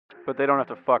But they don't have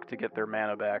to fuck to get their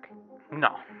mana back.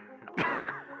 No.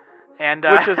 And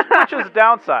which is a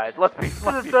downside. Let's be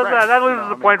frank. That loses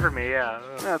the point for me. Yeah.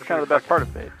 That's kind of the best part of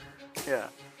Fate. Yeah.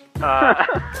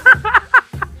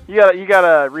 You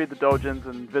gotta read the doujins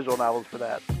and visual novels for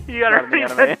that. You gotta read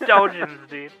the doujins,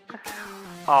 dude.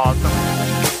 Awesome.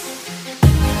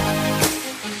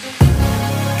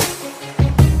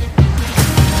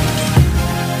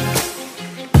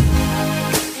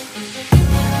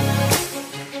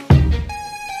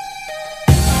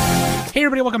 Hey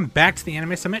everybody, welcome back to the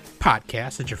Anime Summit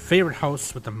podcast. It's your favorite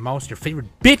hosts with the most, your favorite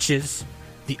bitches,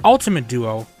 the ultimate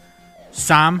duo,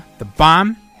 Sam, the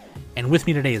Bomb, and with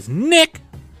me today is Nick.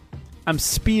 I'm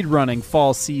speedrunning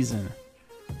fall season.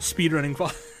 Speedrunning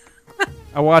fall.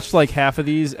 I watched like half of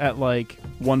these at like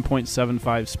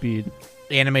 1.75 speed.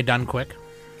 Anime done quick.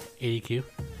 ADQ.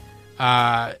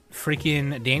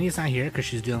 Freaking Danny's not here because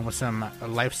she's dealing with some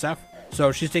life stuff.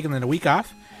 So she's taking the week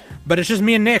off. But it's just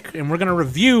me and Nick, and we're going to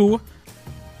review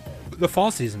the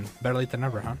fall season. Better late than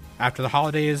never, huh? After the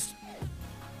holidays,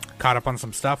 caught up on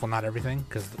some stuff. Well, not everything,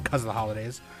 because of the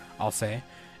holidays, I'll say.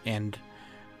 And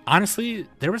honestly,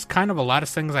 there was kind of a lot of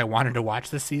things I wanted to watch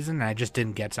this season, and I just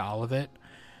didn't get to all of it.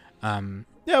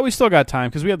 Yeah, we still got time,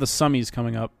 because we have the Summies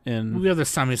coming up in... We have the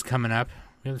Summies coming up.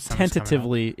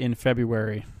 Tentatively in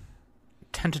February.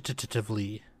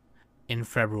 Tentatively in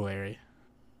February.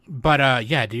 But,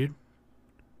 yeah, dude.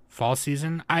 Fall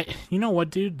season. You know what,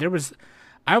 dude?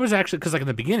 I was actually, because like in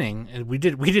the beginning, we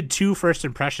did two first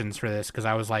impressions for this, because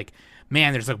I was like,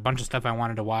 man, there's a bunch of stuff I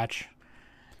wanted to watch.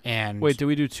 And wait, did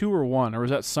we do two or one, or was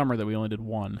that summer that we only did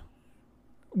one?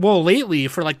 Well, lately,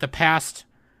 for like the past,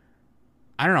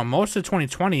 I don't know, most of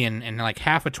 2020 and like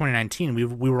half of 2019, we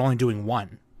were only doing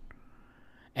one.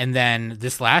 And then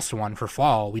this last one for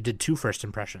fall, we did two first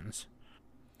impressions.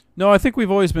 No, I think we've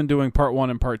always been doing part one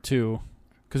and part two,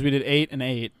 because we did 8 and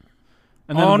 8.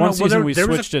 And then season we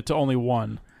switched it to only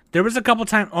one. There was a couple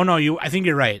times. Oh no, I think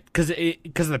you're right, because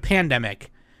of the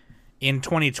pandemic in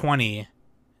 2020.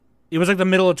 It was like the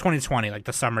middle of 2020, like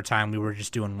the summertime. We were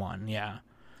just doing one. Yeah.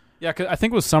 Yeah, cause I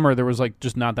think it was summer. There was like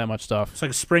just not that much stuff. It's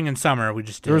like spring and summer. We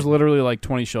just did. There was literally like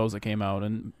 20 shows that came out,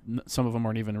 and some of them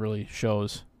weren't even really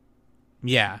shows.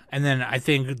 Yeah, and then I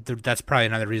think that's probably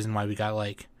another reason why we got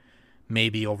like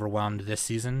maybe overwhelmed this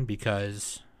season,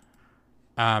 because.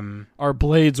 Our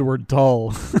blades were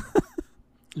dull.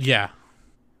 Yeah.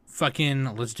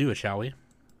 Fucking let's do it, shall we?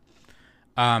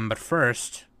 But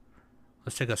first,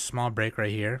 let's take a small break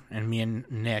right here, and me and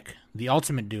Nick, the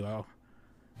ultimate duo,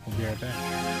 will be right back.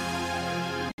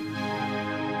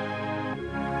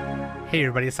 Hey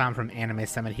everybody, it's Sam from Anime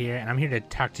Summit here, and I'm here to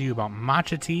talk to you about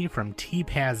matcha tea from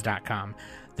tpaz.com.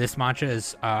 This matcha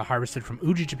is harvested from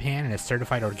Uji, Japan, and is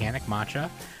certified organic matcha.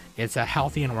 It's a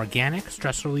healthy and organic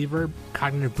stress reliever,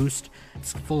 cognitive boost.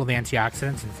 It's full of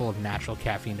antioxidants and full of natural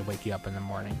caffeine to wake you up in the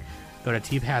morning. Go to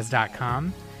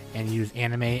tpaz.com and use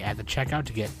anime at the checkout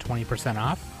to get 20%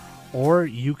 off. Or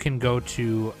you can go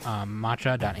to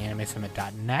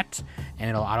matcha.animesummit.net and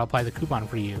it'll auto-apply the coupon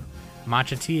for you.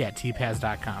 Matcha tea at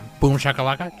tpaz.com. Boom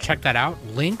shakalaka. Check that out.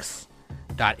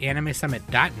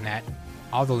 Links.animesummit.net.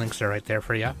 All the links are right there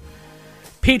for you.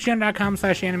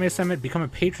 Patreon.com/animesummit. Become a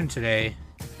patron today.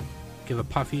 Give a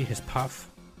Puffy his puff.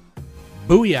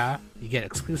 Booyah! You get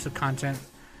exclusive content,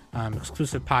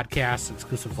 exclusive podcasts,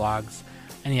 exclusive vlogs,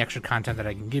 any extra content that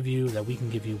I can give you, that we can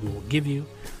give you, we will give you.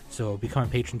 So become a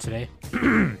patron today.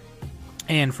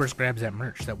 And first grabs at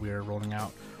merch that we are rolling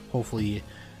out, hopefully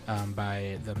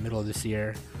by the middle of this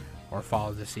year or fall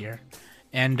of this year.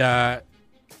 And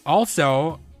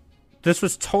also, this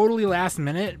was totally last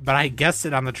minute, but I guessed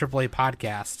it on the AAA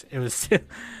podcast. It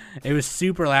was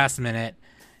super last minute.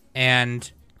 And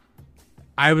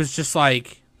I was just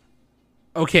like,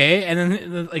 okay. And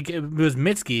then like it was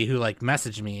Mitsuki who like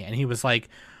messaged me, and he was like,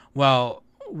 well,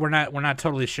 we're not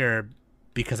totally sure,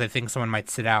 because I think someone might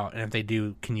sit out, and if they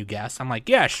do, can you guess? I'm like,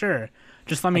 yeah, sure.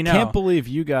 Just let me know. I can't believe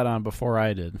you got on before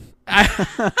I did. I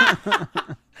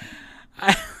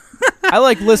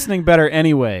like listening better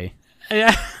anyway.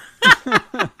 Yeah.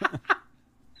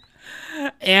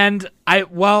 And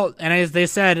as they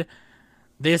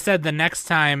said the next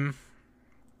time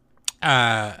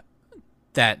that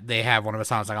they have one of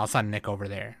us on, I was like, I'll send Nick over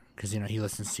there, because he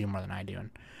listens to you more than I do,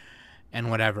 and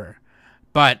whatever.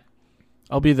 But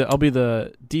I'll be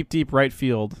the deep right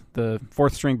field, the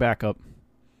fourth string backup.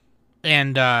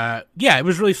 And yeah, it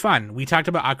was really fun. We talked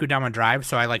about Akudama Drive,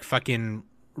 so I like fucking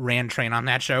ran train on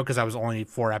that show because I was only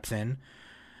 4 eps in,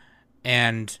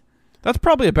 and that's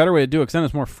probably a better way to do it, because then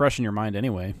it's more fresh in your mind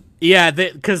anyway. Yeah,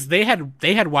 because they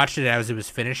had watched it as it was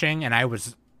finishing, and I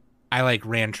like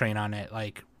ran train on it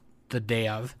like the day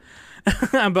of.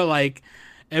 But like,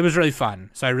 it was really fun.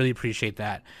 So I really appreciate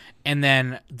that. And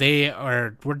then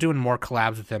we're doing more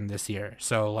collabs with them this year.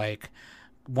 So like,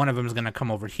 one of them is gonna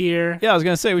come over here. Yeah, I was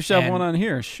gonna say we should have one on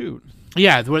here. Shoot.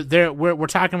 Yeah, we're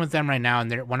talking with them right now, and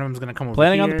one of them is gonna come over.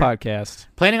 Planning on the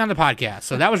podcast.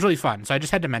 So that was really fun. So I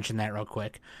just had to mention that real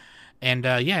quick. And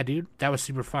yeah, dude, that was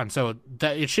super fun. So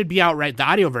it should be out right. The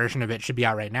audio version of it should be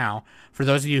out right now. For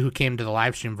those of you who came to the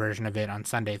live stream version of it on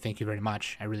Sunday, thank you very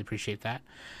much. I really appreciate that.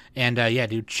 And yeah,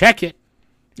 dude, check it.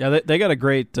 Yeah, they got a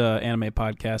great anime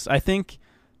podcast. I think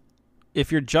if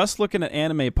you're just looking at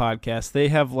anime podcasts, they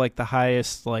have like the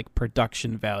highest like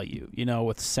production value, you know,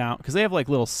 with sound, because they have like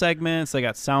little segments. They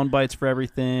got sound bites for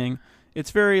everything.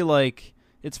 It's very like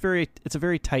it's a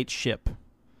very tight ship,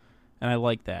 and I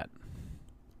like that.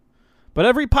 But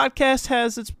every podcast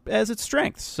has its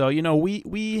strengths. So you know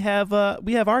we have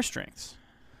our strengths.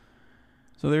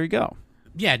 So there you go.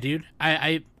 Yeah, dude.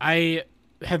 I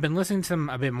have been listening to them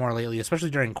a bit more lately,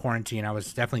 especially during quarantine. I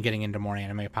was definitely getting into more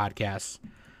anime podcasts.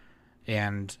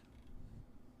 And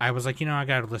I was like, I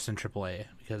gotta listen to AAA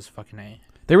because fucking A.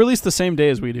 They release the same day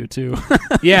as we do too.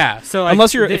 Yeah, so like,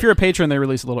 unless if you're a patron, they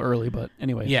release a little early. But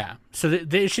anyway, yeah. So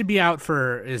they should be out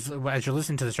as you're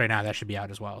listening to this right now. That should be out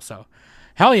as well. So,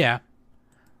 hell yeah.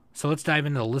 So let's dive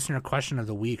into the listener question of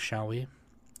the week, shall we?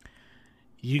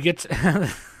 You get.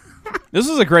 This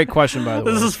is a great question, by the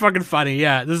way. This is fucking funny.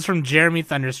 Yeah, this is from Jeremy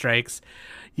Thunderstrikes.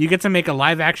 You get to make a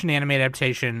live-action anime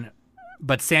adaptation,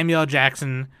 but Samuel L.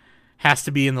 Jackson has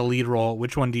to be in the lead role.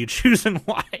 Which one do you choose and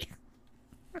why?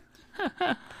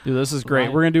 Dude, this is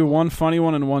great. We're gonna do one funny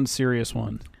one and one serious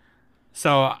one.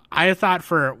 So I thought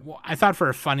for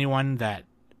a funny one that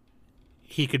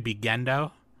he could be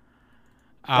Gendo.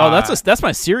 That's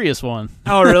my serious one.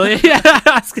 Oh really? Yeah,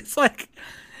 it's like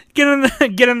get in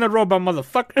the robot,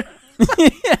 motherfucker.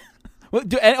 Yeah. Well,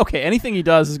 okay. Anything he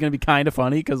does is gonna be kind of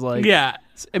funny because like yeah.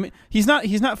 I mean, he's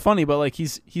not funny, but like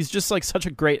he's just like such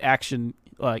a great action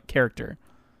character.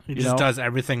 He just does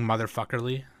everything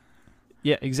motherfuckerly.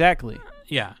 Yeah, exactly.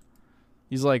 Yeah.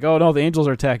 He's like, oh no, the angels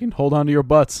are attacking. Hold on to your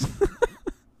butts.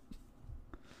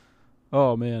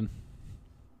 Oh man.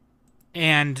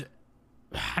 And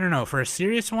I don't know, for a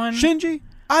serious one, Shinji,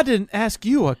 I didn't ask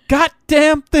you a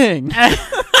goddamn thing.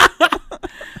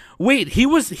 Wait, he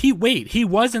was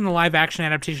in the live action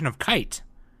adaptation of Kite.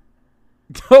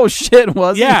 Oh shit,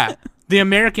 was he? Yeah. The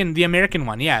American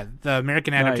one, yeah. The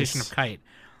American adaptation of Kite.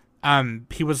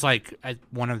 He was like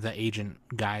one of the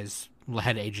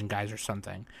head agent guys or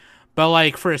something. But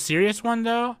like for a serious one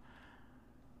though,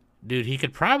 dude, he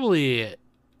could probably.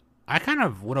 I kind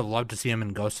of would have loved to see him in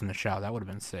Ghost in the Shell. That would have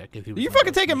been sick if he was. You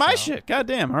fucking taking my shit? God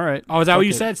damn! All right. Oh, is that what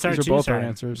you said? Sorry, these are both our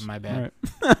answers. My bad.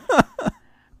 Right.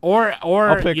 or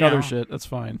I'll pick other shit. That's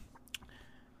fine.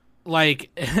 Like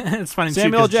it's funny.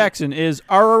 Samuel Jackson is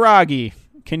Araragi.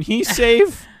 Can he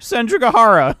save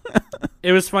Senjugahara?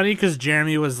 It was funny because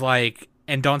Jeremy was like,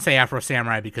 and don't say Afro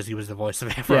Samurai because he was the voice of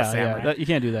Afro Samurai. Yeah, you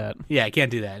can't do that. Yeah, I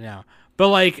can't do that. No, but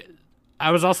like. I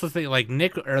was also thinking, like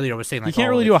Nick earlier was saying, like you can't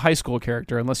really do a high school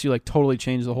character unless you like totally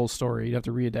change the whole story. You'd have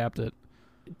to readapt it.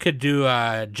 Could do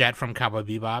Jet from Cowboy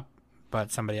Bebop,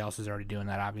 but somebody else is already doing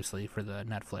that, obviously, for the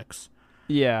Netflix.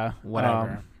 Yeah,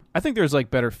 whatever. I think there's like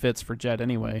better fits for Jet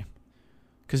anyway,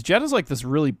 because Jet is like this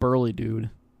really burly dude.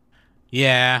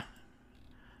 Yeah,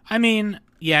 I mean,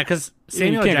 yeah, because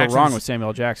Samuel Jackson's... go wrong with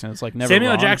Samuel Jackson. It's like never.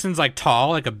 Samuel wrong. Jackson's like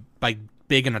tall, like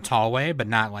big in a tall way, but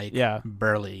not like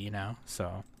burly, you know.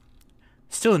 So.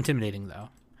 Still intimidating, though.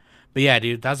 But yeah,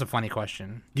 dude, that was a funny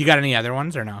question. Do you got any other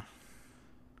ones or no?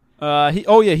 He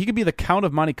could be the Count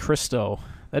of Monte Cristo.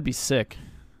 That'd be sick.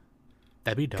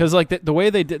 That'd be dope. Because like the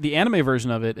way they did the anime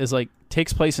version of it is like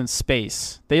takes place in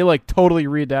space. They like totally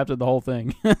readapted the whole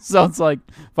thing. So it's like,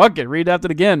 fuck it, readapt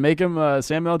it again. Make him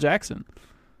Samuel Jackson.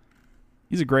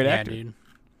 He's a great actor. Dude.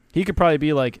 He could probably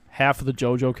be like half of the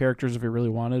JoJo characters if he really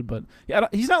wanted, but yeah,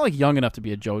 he's not like young enough to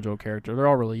be a JoJo character. They're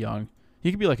all really young. He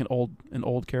could be like an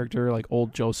old character, like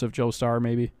old Joseph Joestar,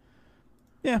 maybe.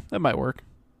 Yeah, that might work.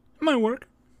 Might work.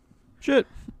 Shit.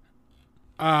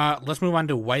 Let's move on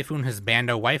to Waifu and his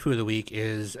bando. Waifu of the week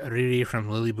is Riri from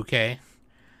Lily Bouquet.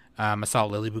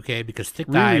 Assault Lily Bouquet, because thick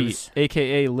thighs,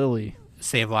 a.k.a. Lily,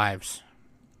 save lives.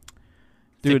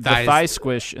 Dude, the thigh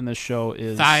squish in this show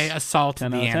is Thigh Assault, the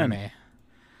anime.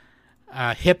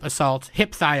 Hip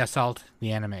Thigh Assault,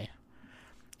 the anime.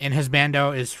 And his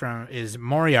bando is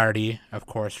Moriarty, of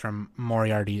course, from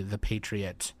Moriarty the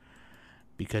Patriot,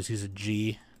 because he's a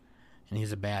G and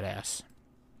he's a badass.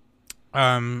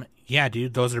 Yeah,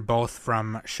 dude, those are both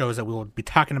from shows that we will be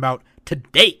talking about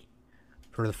today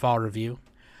for the fall review.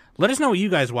 Let us know what you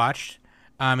guys watched.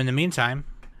 In the meantime,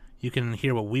 you can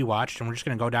hear what we watched, and we're just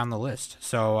going to go down the list.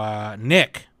 So,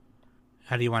 Nick,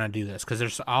 how do you want to do this? Because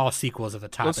there's all sequels at the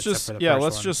top. Let's except for the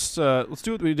first one. let's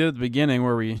do what we did at the beginning,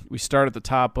 where we start at the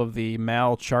top of the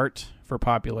Mal chart for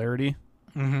popularity.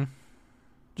 Mm-hmm.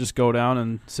 Just go down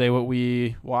and say what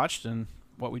we watched and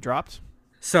what we dropped.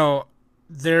 So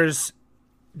there's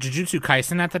Jujutsu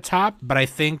Kaisen at the top, but I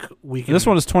think we can. This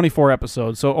one is 24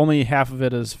 episodes, so only half of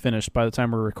it is finished by the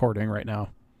time we're recording right now.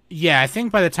 Yeah, I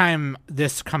think by the time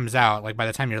this comes out, like by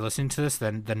the time you're listening to this,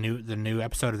 then the new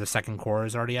episode of the second core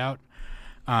is already out.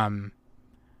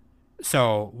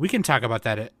 So we can talk about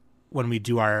that when we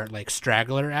do our like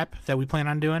straggler ep that we plan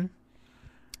on doing.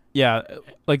 Yeah,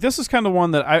 like this is kind of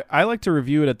one that I like to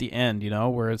review it at the end,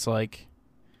 where it's like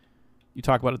you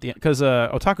talk about it at the end, because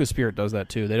Otaku Spirit does that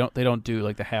too. They don't do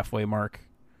like the halfway mark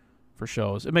for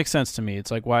shows. It makes sense to me.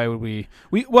 It's like, why would we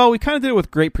kind of did it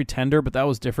with Great Pretender, but that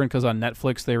was different because on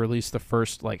Netflix they released the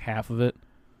first like half of it.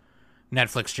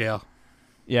 Netflix jail.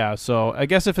 Yeah, so I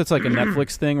guess if it's like a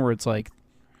Netflix thing where it's like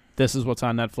this is what's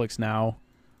on Netflix now,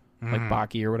 like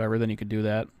Baki or whatever, then you could do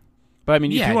that. But I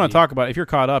mean, if you want to talk about it, if you're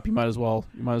caught up, you might as well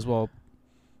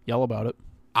yell about it.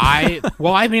 I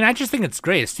just think it's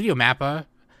great. Studio Mappa,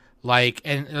 like,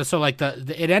 and so like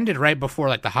it ended right before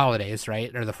like the holidays,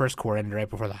 right? Or the first core ended right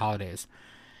before the holidays,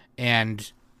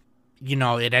 and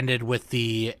it ended with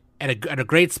at a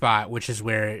great spot, which is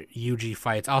where Yuji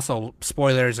fights. Also,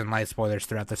 spoilers and light spoilers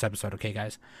throughout this episode, okay,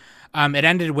 guys? It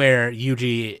ended where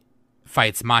Yuji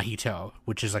fights Mahito,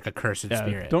 which is like a cursed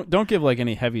spirit. Don't give like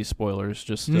any heavy spoilers.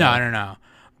 Just no.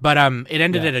 But it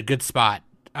ended at a good spot,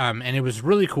 and it was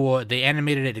really cool. They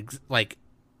animated it like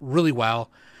really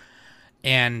well,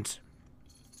 and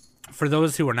for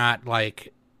those who are not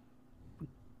like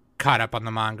caught up on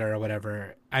the manga or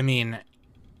whatever, I mean,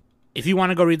 if you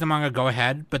want to go read the manga, go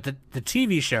ahead. But the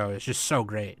TV show is just so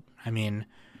great. I mean,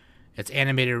 it's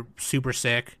animated super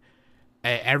sick.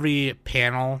 Every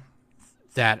panel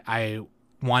that I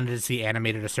wanted to see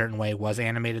animated a certain way was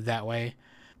animated that way.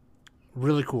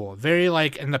 Really cool. Very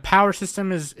like, and the power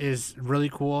system is really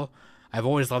cool. I've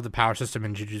always loved the power system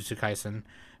in Jujutsu Kaisen.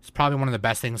 It's probably one of the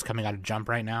best things coming out of Jump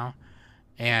right now.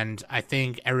 And I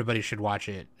think everybody should watch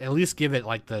it. At least give it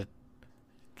like the,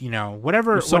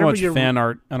 whatever. There's so whatever much fan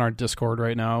art on our Discord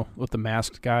right now with the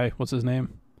masked guy. What's his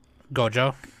name?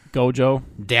 Gojo.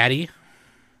 Daddy.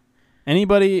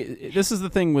 Anybody, this is the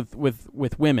thing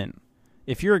with women.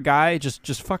 If you're a guy,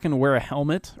 just fucking wear a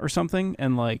helmet or something,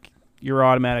 and like you're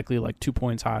automatically like 2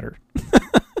 points hotter.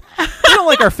 We don't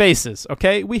like our faces,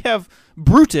 okay? We have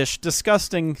brutish,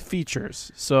 disgusting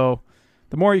features. So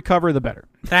the more you cover, the better.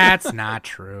 That's not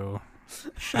true.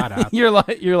 Shut up. You're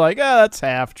like, that's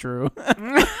half true.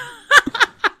 Fuck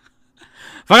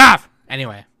off.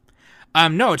 Anyway,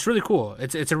 no, it's really cool.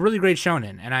 It's a really great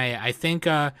shonen, and I think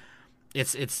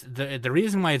it's the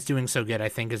reason why it's doing so good. I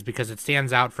think is because it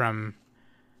stands out from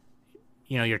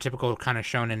your typical kind of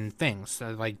shonen things.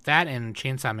 Like that and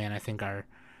Chainsaw Man, I think are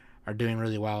doing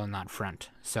really well in that front.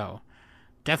 So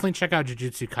definitely check out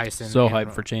Jujutsu Kaisen. So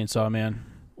hyped for Chainsaw Man.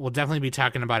 We'll definitely be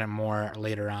talking about it more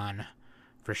later on,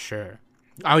 for sure.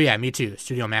 Oh yeah, me too.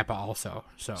 Studio Mappa also.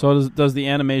 So does the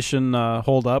animation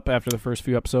hold up after the first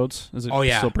few episodes? Is it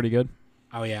still pretty good?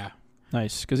 Oh yeah.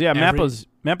 Nice, because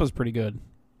Mappa's pretty good.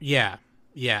 Yeah.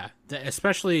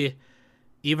 Especially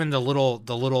even the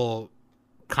little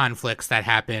conflicts that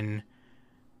happen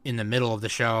in the middle of the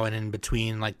show and in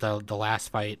between, like the last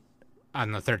fight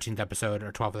on the 13th episode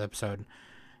or 12th episode,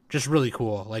 just really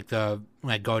cool. Like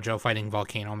Gojo fighting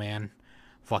Volcano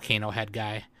Head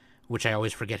guy, which I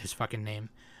always forget his fucking name.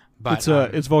 But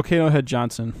it's Volcano Head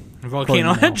Johnson.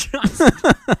 Volcano Head Johnson.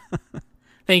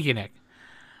 Thank you, Nick.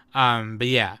 But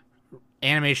yeah,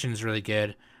 animation is really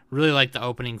good. Really like the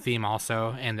opening theme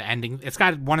also, and the ending. It's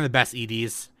got one of the best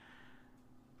EDs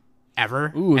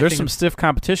ever. Ooh, there's some stiff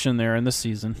competition there in this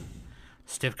season.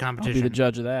 Stiff competition. I'll be the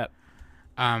judge of that.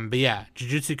 But yeah,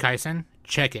 Jujutsu Kaisen,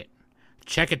 check it.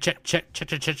 Check.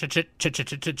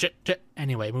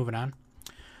 Anyway, moving on.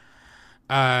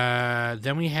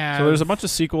 Then we have. So there's a bunch of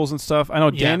sequels and stuff. I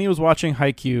know Danny was watching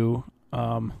Haikyuu.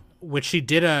 Which she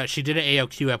did a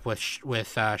AOQ up with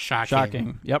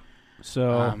Shocking. Yep.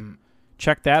 So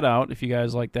check that out if you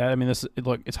guys like that. I mean, it's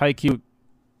Haikyuu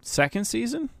second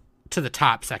season. To the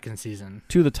top second season.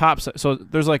 To the top. So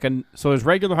there's there's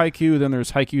regular Haikyuu, then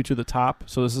there's Haikyuu to the top.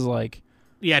 So this is like.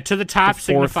 Yeah, to the top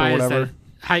signifies that.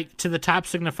 To the top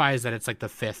signifies that it's like the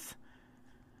fifth,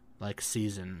 like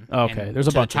season. Okay, and there's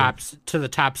a bunch. To the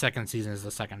top second season is the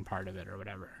second part of it or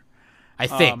whatever. I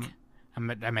think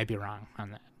I might be wrong on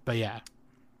that, but yeah.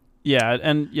 Yeah,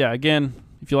 and yeah, again,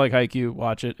 if you like Haikyuu,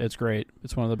 watch it. It's great.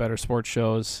 It's one of the better sports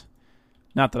shows.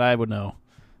 Not that I would know.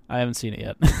 I haven't seen it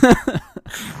yet.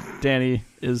 Danny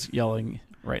is yelling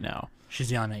right now.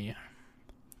 She's yelling at you.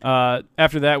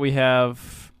 After that, we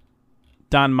have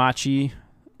Don Machi.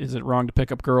 Is it wrong to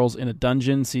pick up girls in a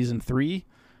dungeon? Season 3.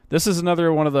 This is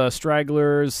another one of the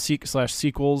stragglers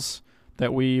 /sequels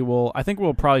that we will. I think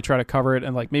we'll probably try to cover it,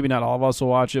 and like maybe not all of us will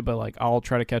watch it, but like I'll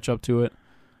try to catch up to it,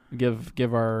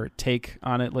 give our take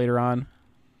on it later on.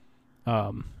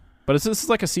 But this is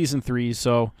like a season 3,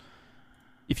 so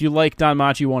if you like Don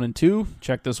Machi 1 and 2,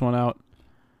 check this one out.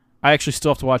 I actually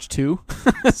still have to watch 2,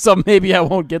 so maybe I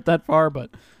won't get that far, but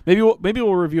maybe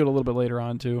we'll review it a little bit later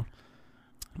on too.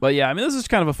 But yeah, I mean, this is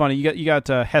kind of a funny. You got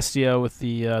Hestia with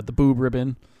the boob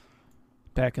ribbon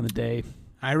back in the day.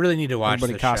 I really need to watch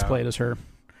Everybody this cosplayed show. as her.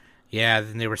 Yeah,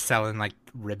 then they were selling like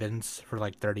ribbons for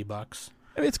like $30.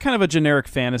 I mean, it's kind of a generic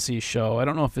fantasy show. I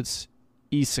don't know if it's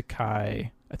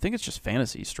isekai. I think it's just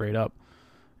fantasy straight up.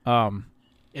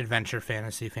 Adventure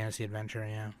fantasy adventure,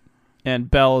 yeah.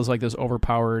 And Bell is like this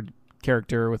overpowered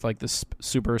character with like this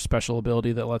super special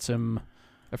ability that lets him.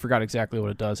 I forgot exactly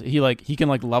what it does. He can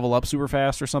like level up super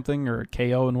fast or something, or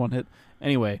KO in one hit.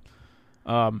 Anyway,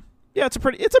 yeah, it's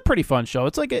a pretty fun show.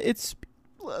 It's like it's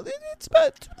about a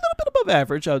little bit above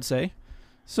average, I would say.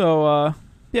 So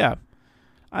yeah,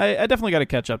 I definitely got to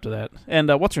catch up to that. And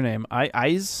what's her name?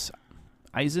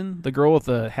 Eisen, the girl with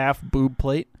the half boob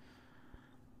plate.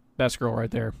 Best girl right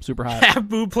there, super hot. Half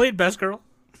boob plate, best girl.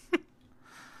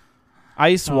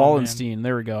 Ice Oh, Wallenstein. man.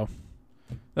 There we go.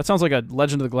 That sounds like a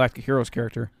Legend of the Galactic Heroes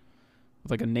character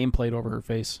with like a nameplate over her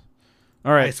face.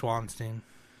 All right. Ice Wallenstein.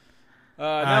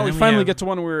 Now we then we finally have- get to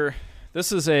one where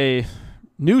this is a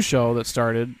new show that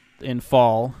started in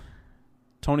fall.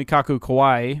 Tonikaku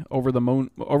Kawaii, Over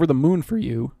the Moon for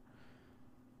You.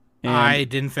 And I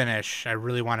didn't finish. I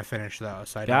really want to finish though,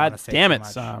 so I don't God want to say damn too it,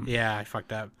 much. Sam. Yeah, I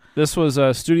fucked up. this was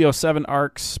Studio 7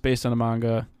 arcs based on a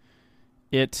manga.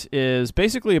 It is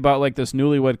basically about like this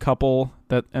newlywed couple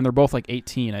and they're both like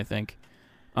 18, I think.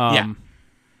 Yeah.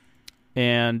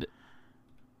 And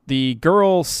the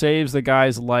girl saves the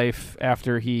guy's life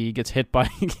after he gets hit by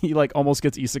he like almost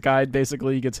gets isekai'd.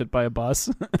 Basically, he gets hit by a bus.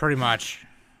 Pretty much.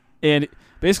 And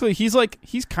basically, he's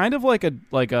kind of like a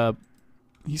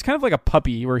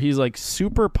puppy where he's like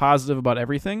super positive about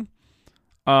everything.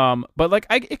 But like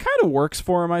it kind of works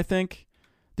for him, I think.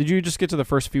 Did you just get to the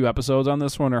first few episodes on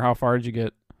this one, or how far did you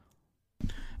get?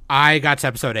 I got to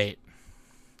episode 8.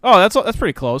 Oh, that's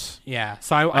pretty close. Yeah,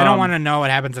 so I don't want to know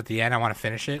what happens at the end. I want to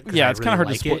finish it. 'cause Yeah, I it's kind of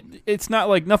really hard to like spoil. it. It's not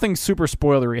like nothing super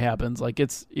spoilery happens. Like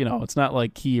it's not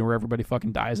like Key where everybody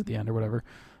fucking dies at the end or whatever.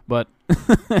 But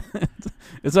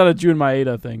it's not a Jun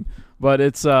Maeda thing. But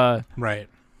it's Right.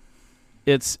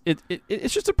 it's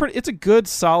just it's a good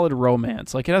solid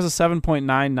romance. Like it has a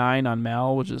 7.99 on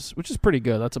Mal, which is pretty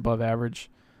good. That's above average.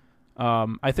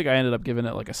 I think I ended up giving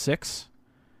it like a 6,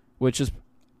 which is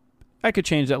I could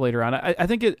change that later on. I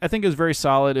think it was very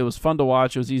solid. It was fun to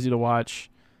watch. It was easy to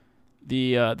watch.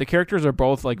 The characters are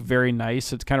both like very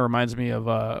nice. It kind of reminds me of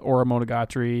Ora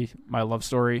Monogatari, My Love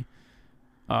Story.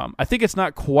 I think it's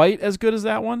not quite as good as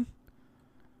that one,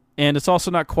 and it's also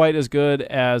not quite as good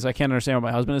as I Can't Understand What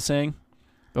My Husband Is Saying.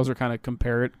 Those are kind of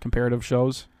comparative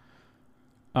shows.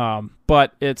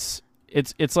 But it's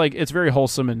like it's very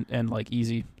wholesome and like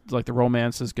easy. Like the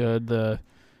romance is good.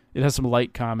 It has some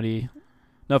light comedy.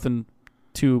 Nothing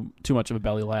too much of a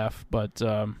belly laugh, but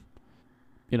they're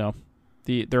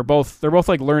both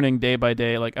like learning day by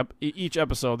day. Like each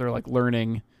episode, they're like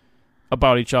learning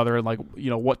about each other and like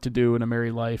what to do in a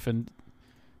married life, and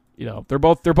they're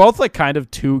both like kind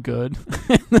of too good.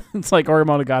 It's like Ora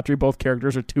Monogatari. Both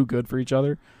characters are too good for each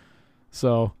other.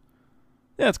 So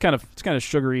yeah, it's kind of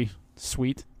sugary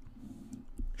sweet.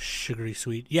 Sugary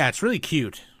sweet. Yeah, it's really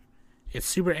cute. It's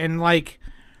super, and like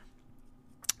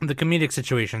the comedic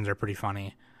situations are pretty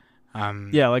funny.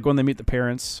 Yeah, like when they meet the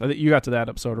parents. I think you got to that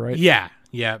episode, right? Yeah.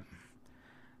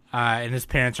 And his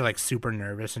parents are like super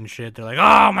nervous and shit. They're like,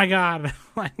 "Oh my god!"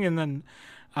 Like, and then,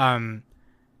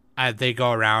 they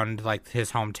go around like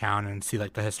his hometown and see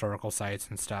like the historical sites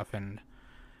and stuff. And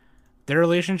their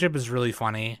relationship is really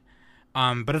funny.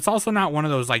 But it's also not one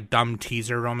of those like dumb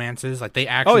teaser romances. Like they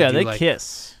actually, they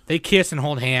kiss. They kiss and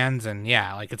hold hands, and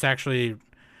yeah, like it's actually,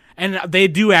 and they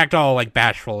do act all like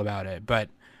bashful about it. But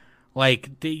like,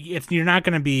 you're not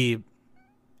gonna be.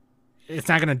 It's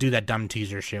not gonna do that dumb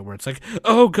teaser shit where it's like,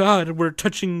 oh god, we're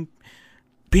touching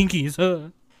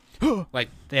pinkies. Like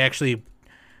they actually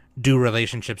do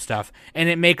relationship stuff, and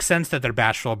it makes sense that they're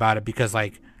bashful about it because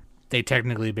like they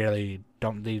technically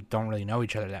don't really know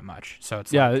each other that much. So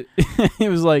it's like, it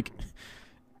was like,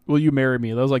 will you marry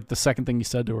me? That was like the second thing he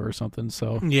said to her or something.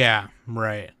 So yeah,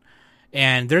 right.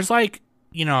 And there's like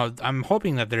I'm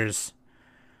hoping that there's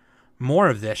more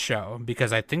of this show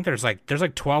because I think there's like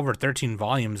 12 or 13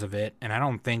 volumes of it, and I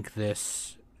don't think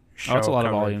this show. Oh, it's a lot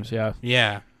of covered- volumes. Yeah.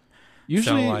 Yeah.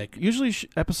 Usually, So,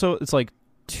 episode. It's like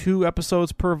 2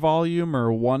 episodes per volume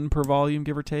or 1 per volume,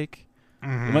 give or take.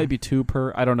 Mhm. It might be 2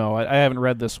 per. I don't know. I haven't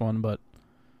read this one, but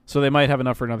so they might have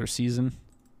enough for another season,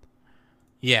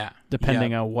 Yeah.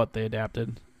 depending on what they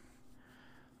adapted.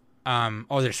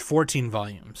 There's 14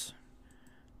 volumes,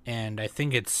 and I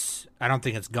don't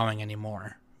think it's going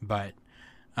anymore. But,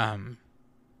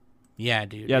 yeah,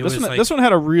 dude. Yeah, it this was one. like- This one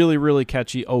had a really, really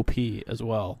catchy OP as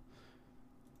well,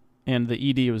 and the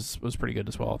ED was pretty good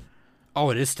as well. Oh,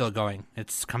 it is still going.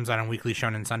 It comes out on Weekly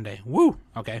Shonen Sunday. Woo.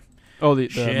 Okay. Oh, the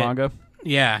Shit. manga.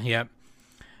 Yeah. Yep.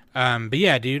 But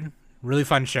yeah, dude, really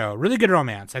fun show. Really good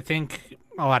romance. I think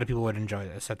a lot of people would enjoy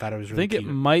this. I thought it was I really think cute. it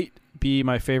might be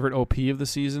my favorite OP of the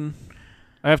season.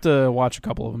 I have to watch a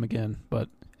couple of them again, but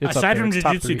it's Aside up there. from It's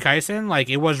top Jujutsu 3. Kaisen, like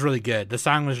it was really good. The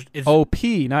song was it's, OP,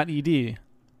 not ED.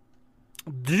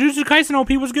 Jujutsu Kaisen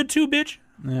OP was good too, bitch.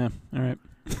 Yeah, all right.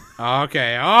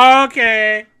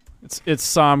 Okay. It's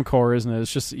Somcore, isn't it?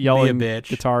 It's just yelling bitch.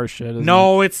 guitar shit. Isn't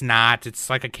No, it's not. It's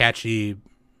like a catchy.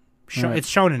 All right. It's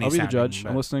shonen. I'll be the judge.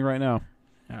 I'm listening right now.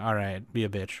 All right, be a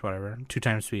bitch. Whatever. 2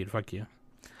 times speed. Fuck you.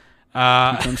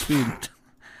 On speed.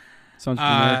 Sounds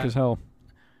generic as hell.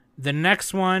 The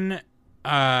next one,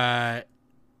 I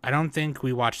don't think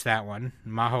we watched that one.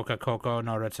 Mahoka Koko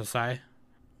no Retsusai.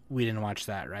 We didn't watch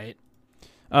that, right?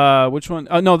 Which one?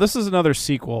 No, this is another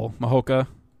sequel, Mahoka.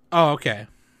 Oh, okay.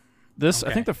 This I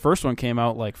Okay. think the first one came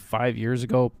out like 5 years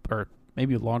ago, or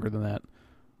maybe longer than that.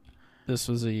 This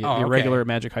was the okay. regular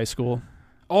Magic High School.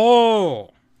 Oh.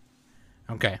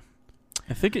 Okay.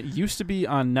 I think it used to be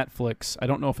on Netflix. I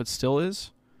don't know if it still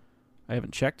is. I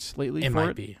haven't checked lately It for might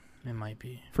it. be. It might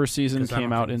be. First season 'Cause I came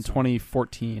don't out think in so.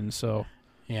 2014, so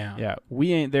Yeah.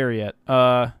 we ain't there yet.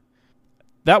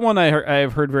 That one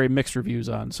I've heard very mixed reviews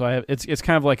on. So it's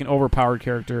kind of like an overpowered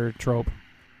character trope.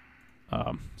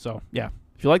 So yeah,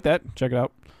 if you like that, check it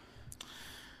out.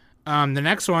 The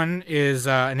next one is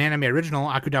an anime original,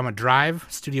 Akudama Drive,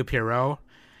 Studio Pierrot. You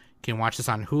can watch this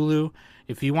on Hulu.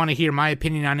 If you want to hear my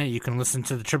opinion on it, you can listen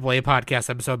to the AAA podcast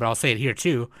episode, but I'll say it here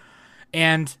too.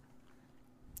 And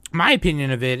my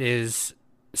opinion of it is,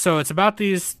 so it's about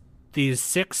this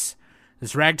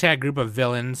ragtag group of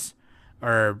villains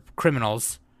or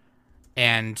criminals,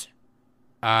 and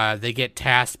they get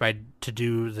tasked to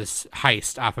do this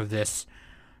heist off of this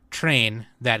train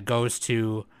that goes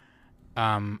to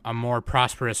a more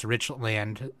prosperous, rich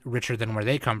land, richer than where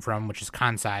they come from, which is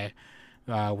Kansai,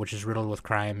 which is riddled with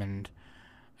crime and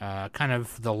kind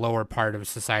of the lower part of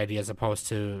society, as opposed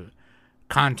to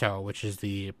Kanto, which is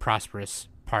the prosperous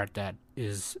part that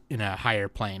is in a higher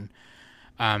plane.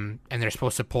 And they're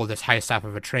supposed to pull this heist off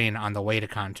of a train on the way to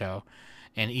Kanto.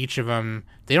 And each of them,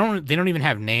 they don't even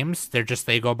have names.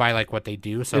 They go by like what they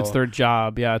do. So It's their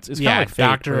job. Yeah, it's kind Yeah, of like Fate,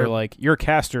 doctor- where, like you're a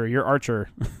caster, you're archer.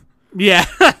 yeah.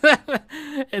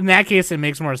 In that case, it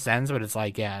makes more sense. But it's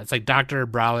like it's like Doctor,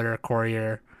 Brawler,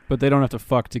 Courier. But they don't have to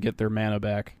fuck to get their mana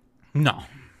back, No.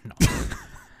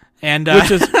 And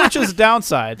which is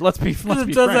downside. Let's be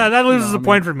frank. that loses You know, a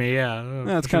point for me. Yeah,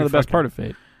 That's kind of the best part of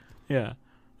Fate. Yeah.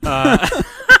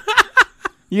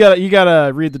 You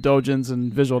gotta read the doujins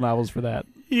and visual novels for that.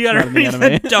 You gotta Not in the read the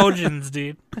anime. doujins,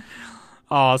 dude.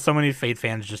 Oh, so many Fate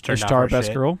fans just turned Ishtar, off our best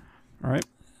shit. girl. All right.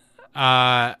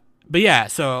 But yeah,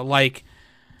 so like,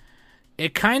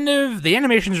 it kind of, the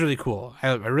animation's really cool.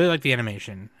 I really like the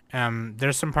animation.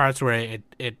 There's some parts where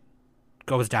it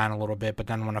goes down a little bit, but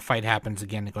then when a fight happens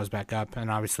again, it goes back up. And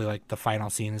obviously, like, the final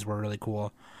scenes were really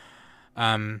cool.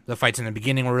 The fights in the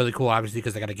beginning were really cool, obviously,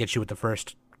 because they got to get you with the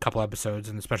first couple episodes,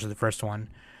 and especially the first one.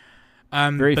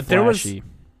 Very but flashy.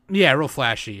 Yeah, real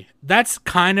flashy. That's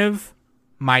kind of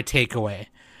my takeaway,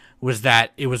 was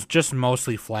that it was just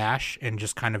mostly flash and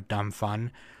just kind of dumb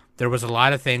fun. There was a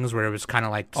lot of things where it was kind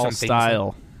of like All some things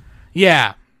style.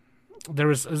 yeah, it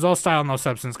was all style, no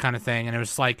substance kind of thing, and it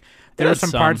was like there were There's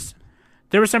some parts.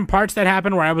 There were some parts that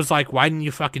happened where I was like, "Why didn't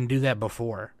you fucking do that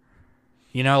before?"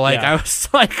 You know, like Yeah. I was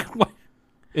like, "What?"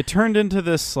 It turned into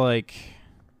this like.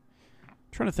 I'm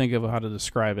trying to think of how to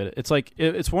describe it. It's like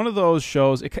it's one of those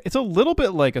shows. It's a little bit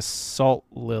like a Salt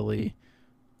Lily,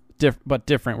 but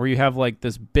different, where you have like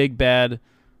this big bad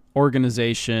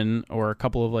organization or a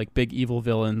couple of like big evil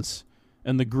villains,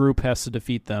 and the group has to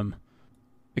defeat them.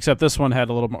 Except this one had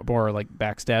a little more like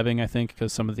backstabbing, I think,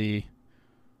 because some of the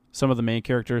main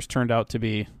characters turned out to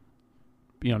be,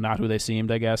 not who they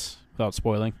seemed, I guess, without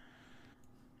spoiling.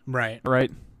 Right.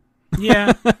 Right?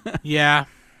 Yeah. Yeah.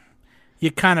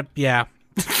 You kind of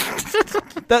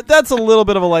That's a little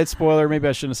bit of a light spoiler. Maybe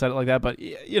I shouldn't have said it like that, but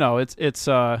it's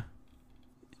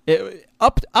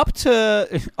Up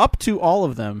to all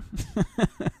of them.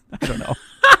 I don't know.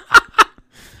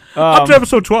 Up to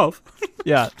episode 12.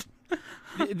 Yeah.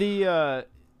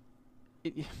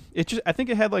 It just, I think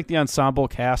it had like the ensemble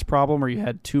cast problem where you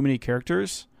had too many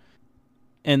characters,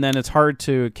 and then it's hard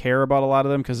to care about a lot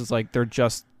of them because it's like they're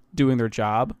just doing their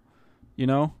job,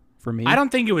 for me. I don't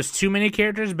think it was too many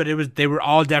characters, but they were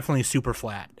all definitely super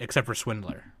flat, except for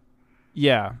Swindler.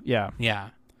 Yeah.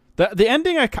 The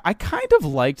ending, I kind of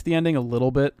liked the ending a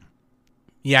little bit.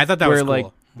 Yeah, I thought that was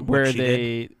cool. Where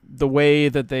the way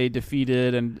that they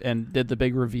defeated and did the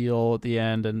big reveal at the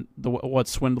end, and what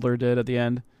Swindler did at the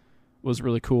end was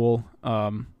really cool.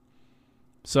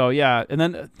 So yeah, and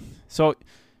then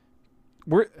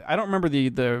I don't remember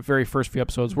the very first few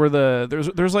episodes.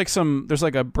 There's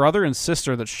like a brother and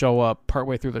sister that show up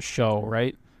partway through the show,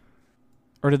 right?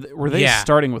 Or were they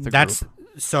starting with the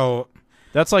group?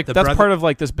 That's like part of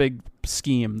like this big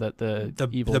scheme that the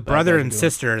evil brother and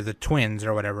sister, the twins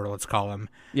or whatever, let's call them.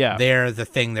 Yeah, they're the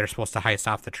thing they're supposed to heist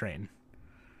off the train.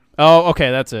 Oh,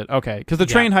 okay, that's it. Okay, because the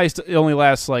train heist only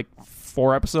lasts like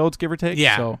 4 episodes, give or take.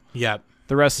 Yeah. So yep.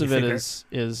 The rest of it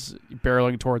is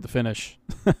barreling toward the finish.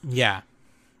 Yeah.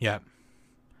 Yep.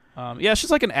 Yeah, it's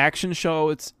just like an action show.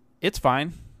 It's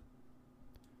fine.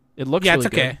 It looks really it's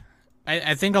okay. good.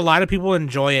 I think a lot of people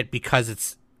enjoy it because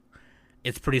it's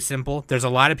pretty simple. There's a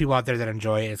lot of people out there that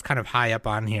enjoy it. It's kind of high up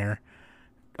on here.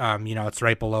 It's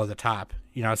right below the top.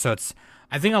 So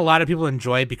I think a lot of people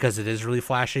enjoy it because it is really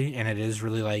flashy and it is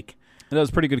really like. It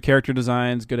has pretty good character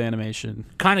designs, good animation.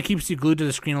 Kind of keeps you glued to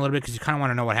the screen a little bit because you kind of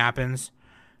want to know what happens.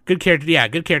 Good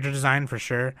character design for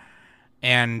sure.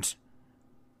 And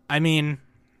I mean,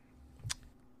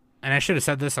 and I should have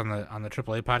said this on the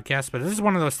AAA podcast, but this is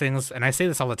one of those things, and I say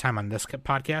this all the time on this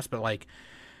podcast, but like,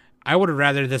 I would have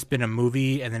rather this been a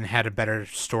movie and then had a better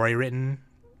story written,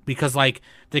 because like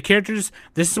the characters,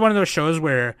 this is one of those shows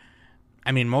where,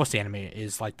 I mean, most anime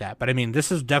is like that, but I mean,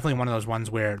 this is definitely one of those ones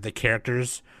where the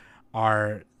characters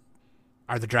are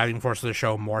the driving force of the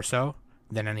show more so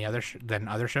than any other than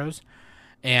other shows,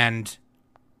 and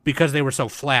because they were so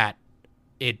flat,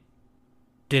 it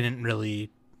didn't really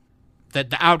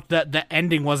the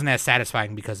ending wasn't as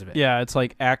satisfying because of it. Yeah, it's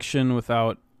like action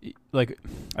without, like,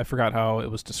 I forgot how it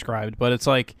was described, but it's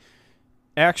like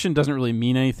action doesn't really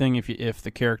mean anything if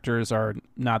the characters are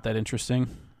not that interesting.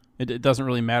 It doesn't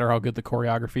really matter how good the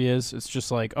choreography is. It's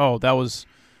just like, oh, that was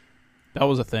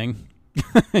a thing.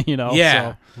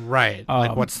 Yeah, so, right.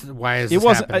 Like, why is this it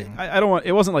wasn't happening? I don't want,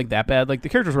 it wasn't like that bad. Like, the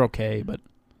characters were okay, but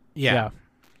yeah.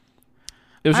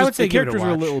 It was I just would say the characters give it a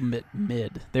were a watch. little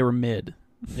mid. They were mid.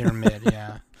 They're mid,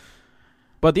 yeah.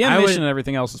 But the animation and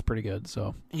everything else is pretty good.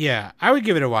 So Yeah, I would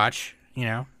give it a watch.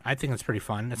 I think it's pretty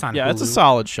fun. It's on Hulu. It's a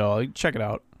solid show. Check it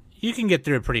out. You can get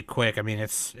through it pretty quick. I mean,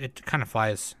 it kind of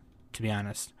flies, to be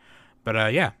honest.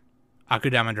 But yeah,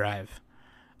 Akudama Drive.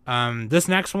 This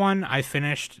next one I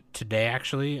finished today,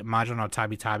 actually. Majo no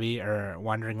Tabi Tabi, or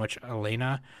Wandering Witch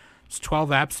Elena. It's 12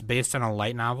 eps based on a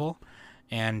light novel.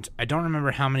 And I don't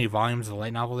remember how many volumes of the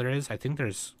light novel there is. I think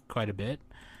there's quite a bit.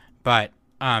 But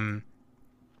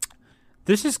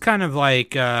this is kind of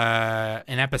like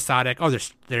an episodic. Oh,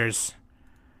 there's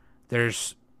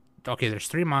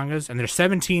 3 mangas and there's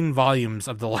 17 volumes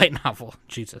of the light novel.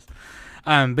 Jesus.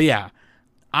 But yeah,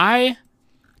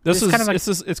 it's kind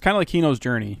of like Kino's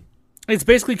Journey. It's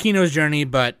basically Kino's Journey,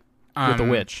 but with a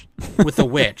witch. With a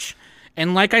witch.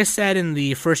 And like I said in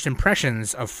the first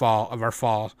impressions of our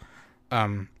fall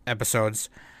episodes,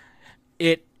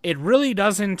 it really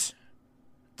doesn't.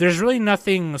 There's really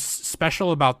nothing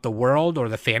special about the world or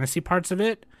the fantasy parts of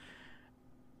it,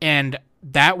 and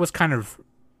that was kind of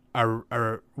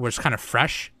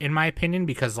fresh in my opinion,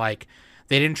 because like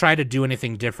they didn't try to do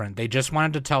anything different. They just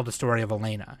wanted to tell the story of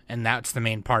Elena, and that's the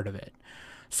main part of it.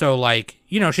 So like,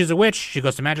 she's a witch. She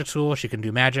goes to magic school. She can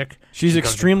do magic. She's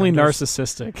extremely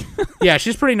narcissistic. Yeah,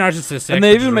 she's pretty narcissistic. And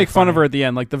they even make fun of her at the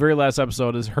end. Like the very last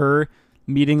episode is her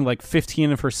meeting like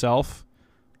 15 of herself.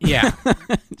 Yeah.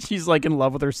 She's like in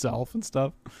love with herself and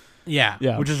stuff.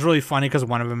 Yeah. Which is really funny because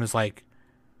one of them is like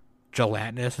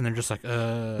gelatinous and they're just like,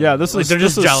 yeah, this is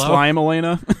Jell-O. slime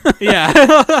Elena.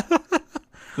 Yeah.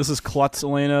 This is Klutz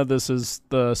Elena. This is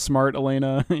the smart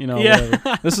Elena. Yeah.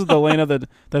 Whatever. This is the Elena that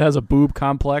has a boob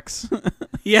complex.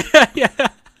 Yeah.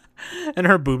 And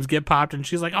her boobs get popped and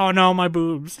she's like, oh no, my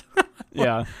boobs.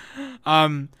 Yeah.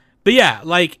 But yeah,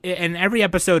 like, and every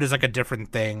episode is like a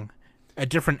different thing. A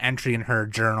different entry in her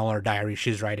journal or diary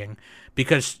she's writing,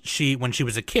 because when she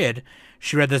was a kid,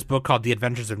 she read this book called The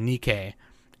Adventures of Nikke,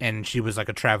 and she was like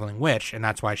a traveling witch, and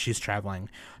that's why she's traveling.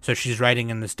 So she's writing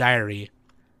in this diary,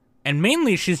 and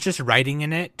mainly she's just writing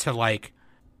in it to like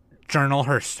journal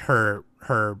her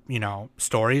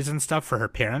stories and stuff for her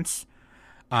parents,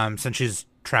 since she's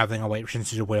traveling away, since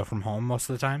she's away from home most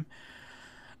of the time.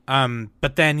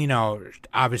 But then,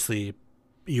 obviously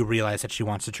you realize that she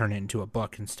wants to turn it into a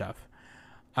book and stuff.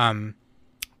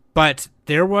 But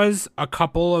there was a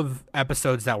couple of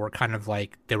episodes that were kind of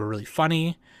like, they were really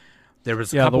funny. There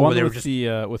was a couple the one where they were with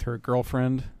just with her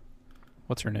girlfriend.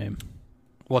 What's her name?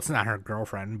 well, it's not her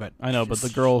girlfriend, but I know, but the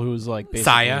girl who's like basically,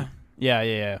 Saya.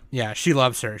 Yeah. She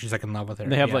loves her. She's like in love with her.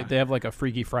 They have like a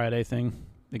Freaky Friday thing.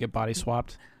 They get body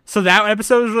swapped. So that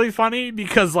episode was really funny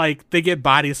because like they get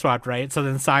body swapped, right? So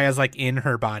then Saya's like in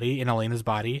her body, in Elena's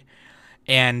body,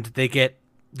 and they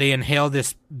inhale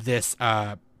this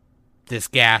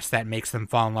gas that makes them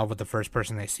fall in love with the first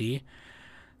person they see.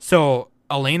 So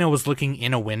Elena was looking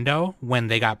in a window when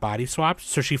they got body swapped,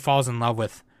 so she falls in love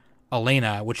with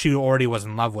Elena, which she already was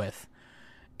in love with.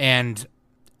 And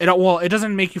it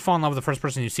doesn't make you fall in love with the first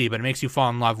person you see, but it makes you fall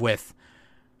in love with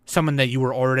someone that you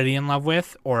were already in love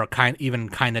with, or kind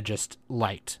of just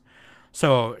liked.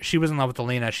 So she was in love with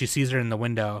Elena. She sees her in the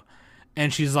window,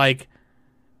 and she's like,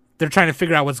 they're trying to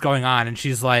figure out what's going on, and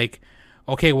she's like,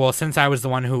 okay, well, since I was the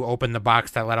one who opened the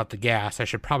box that let out the gas, I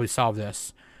should probably solve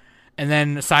this. And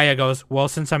then Saya goes, well,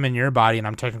 since I'm in your body and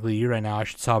I'm technically you right now, I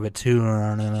should solve it too.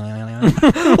 And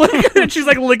she's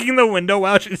like licking the window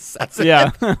while she says it.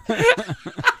 Yeah.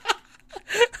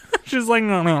 She's like,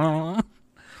 no.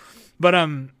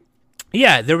 But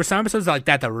yeah, there were some episodes like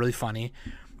that were really funny.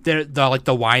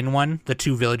 The wine one, the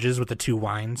two villages with the two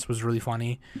wines, was really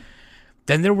funny.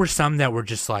 Then there were some that were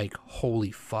just like,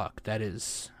 holy fuck, that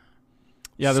is.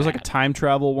 Yeah, there's like a sad. time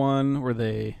travel one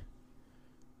where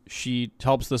she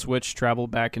helps this witch travel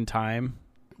back in time.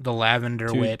 The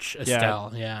Lavender Witch,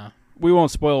 Estelle, yeah. We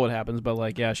won't spoil what happens, but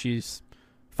like, yeah, she's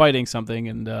fighting something,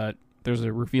 and there's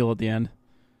a reveal at the end.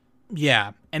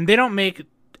 Yeah, and they don't make...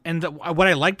 And what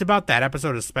I liked about that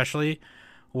episode especially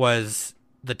was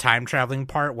the time traveling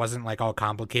part wasn't like all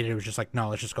complicated. It was just like, no,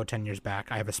 let's just go 10 years back.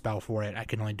 I have a spell for it. I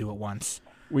can only do it once.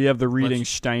 We have the reading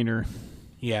Steiner.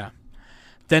 Yeah.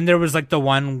 Then there was like the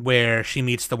one where she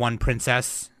meets the one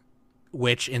princess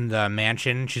witch in the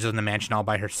mansion. She's in the mansion all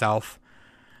by herself,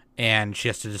 and she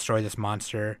has to destroy this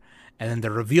monster. And then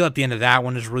the reveal at the end of that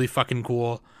one is really fucking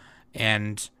cool.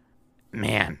 And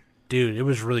man, dude, it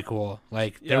was really cool.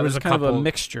 Like there was a kind couple of a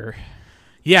mixture.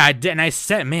 Yeah, I did, and I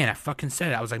fucking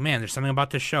said it. I was like, man, there's something about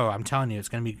this show. I'm telling you, it's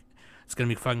gonna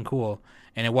be fucking cool.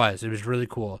 And it was really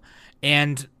cool.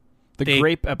 And the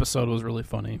grape episode was really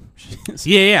funny.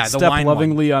 Yeah, the Step wine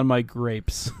lovingly on my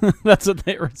grapes. That's what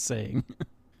they were saying.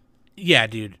 Yeah,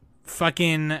 dude.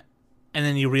 Fucking... And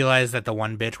then you realize that the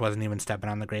one bitch wasn't even stepping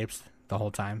on the grapes the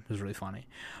whole time. It was really funny.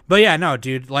 But yeah, no,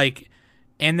 dude, like...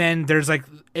 And then there's like...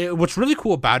 what's really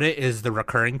cool about it is the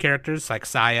recurring characters, like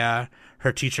Saya,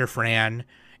 her teacher Fran,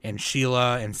 and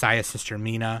Sheila, and Saya's sister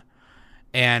Mina.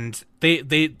 And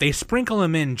they sprinkle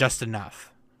them in just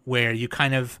enough where you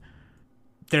kind of...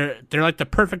 They're like the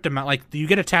perfect amount. Like, you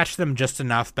get attached to them just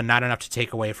enough, but not enough to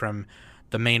take away from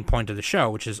the main point of the show,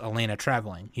 which is Elena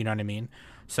traveling. You know what I mean?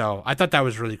 So I thought that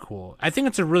was really cool. I think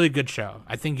it's a really good show.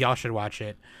 I think y'all should watch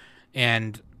it.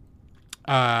 And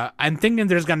I'm thinking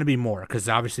there's going to be more, because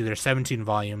obviously there's 17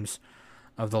 volumes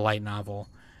of the light novel.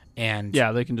 And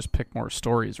yeah, they can just pick more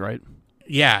stories, right?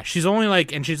 Yeah, she's only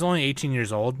 18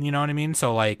 years old. You know what I mean?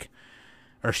 So like,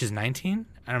 or she's 19?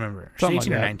 I don't remember. She's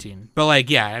 18 or 19. But like,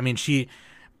 yeah, I mean, she,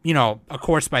 of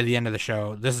course, by the end of the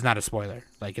show, this is not a spoiler.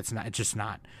 Like, it's just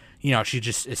not. She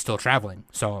just is still traveling.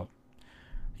 So,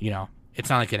 it's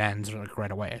not like it ends like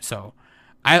right away. So,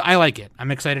 I like it.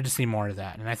 I'm excited to see more of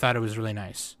that, and I thought it was really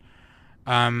nice.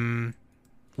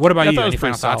 What about you? Any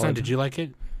final thoughts on it? Did you like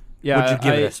it? Yeah,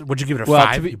 would you give it a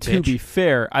 5? Well, to be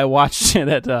fair, I watched it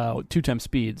at 2 times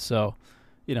speed, so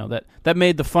that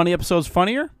made the funny episodes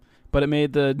funnier, but it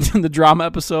made the the drama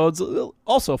episodes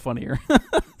also funnier.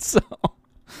 So,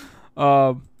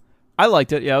 I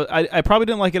liked it. Yeah, I probably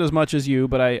didn't like it as much as you,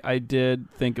 but I did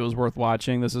think it was worth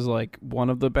watching. This is like one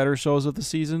of the better shows of the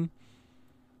season.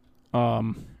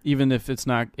 Even if it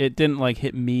didn't like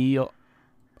hit me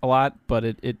a lot,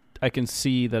 but I can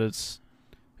see that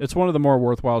it's one of the more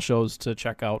worthwhile shows to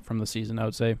check out from the season, I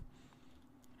would say.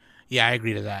 Yeah, I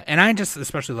agree to that. And I just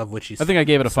especially love Witchy. I think I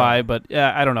gave it a 5, but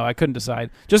yeah, I don't know. I couldn't decide.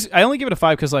 I only give it a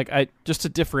 5 because just to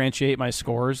differentiate my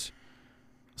scores.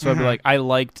 So I'd be like, I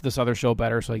liked this other show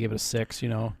better, so I gave it a 6.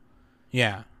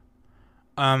 Yeah.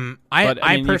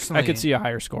 I personally, I could see a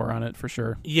higher score on it for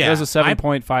sure. Yeah, it has a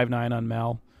 7.59 on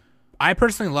Mal. I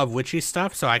personally love witchy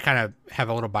stuff, so I kind of have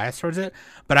a little bias towards it.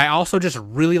 But I also just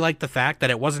really like the fact that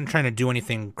it wasn't trying to do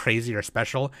anything crazy or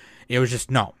special. It was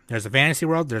just, no, there's a fantasy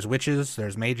world, there's witches,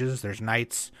 there's mages, there's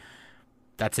knights,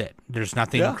 That's it. There's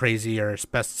nothing Yeah. crazy or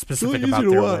specific Really about easy to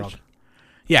their watch. world.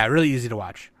 Yeah, really easy to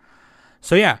watch.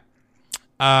 So yeah,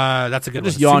 that's a I good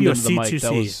just one. yawned into the Studio mic. C2C.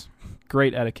 That was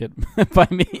great etiquette by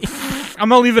me. I'm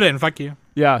gonna leave it in. Fuck you.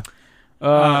 Yeah.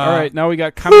 All right, now we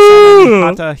got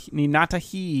Kamisama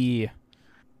Ninatahi.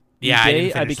 Yeah, I The didn't Day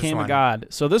I finish Became this a one. God.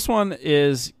 So this one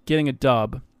is getting a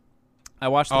dub. I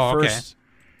watched the Oh, okay. first.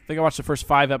 I think I watched the first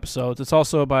 5 episodes. It's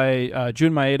also by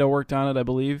Jun Maeda worked on it, I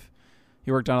believe.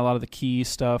 He worked on a lot of the key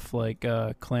stuff like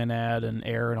Clanad and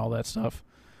Air and all that stuff.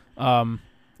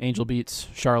 Angel Beats,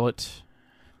 Charlotte,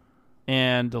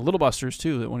 and Little Busters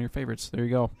too. One of your favorites. There you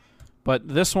go. But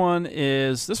this one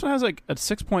has like a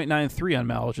 6.93 on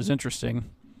Mal, which is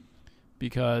interesting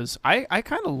because I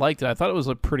kind of liked it. I thought it was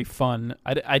like pretty fun.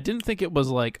 I didn't think it was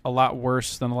like a lot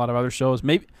worse than a lot of other shows.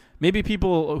 Maybe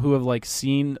people who have like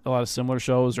seen a lot of similar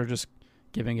shows are just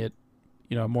giving it,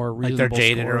 a more Like reasonable they're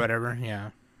jaded score. or whatever.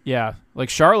 Yeah. Yeah, like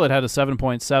Charlotte had a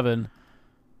 7.7,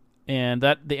 and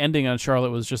the ending on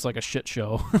Charlotte was just like a shit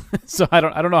show. So I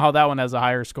don't know how that one has a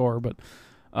higher score, but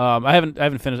I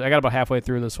haven't finished. I got about halfway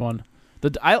through this one.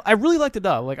 I really like the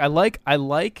dub. Like I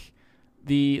like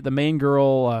the main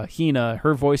girl Hina.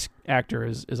 Her voice actor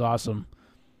is awesome.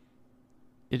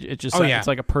 It just it's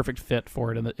like a perfect fit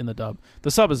for it in the dub.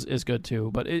 The sub is good too,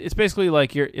 but it's basically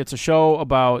like it's a show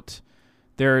about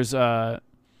there's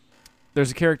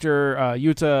a character,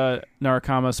 Yuta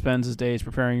Narakama spends his days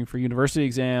preparing for university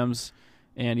exams,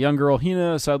 and young girl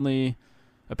Hina suddenly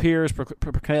appears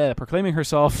proclaiming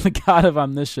herself the god of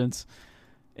omniscience,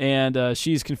 and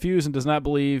she's confused and does not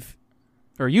believe,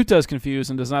 or Yuta is confused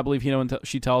and does not believe Hina until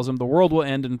she tells him the world will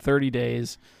end in 30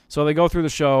 days. So they go through the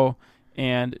show,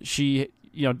 and she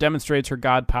demonstrates her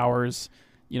god powers,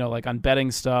 like on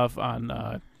betting stuff,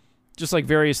 on just like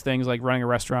various things, like running a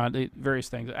restaurant, various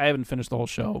things. I haven't finished the whole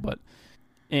show,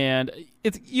 and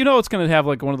it's it's going to have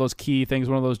like one of those key things,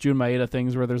 one of those Jun Maeda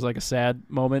things where there's like a sad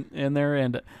moment in there,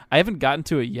 and I haven't gotten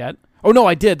to it yet. Oh no,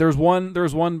 I did. There was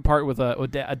one part with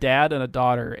a dad and a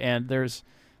daughter, and there's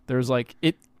like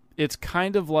it's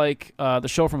kind of like the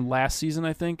show from last season,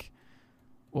 I think.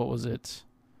 What was it?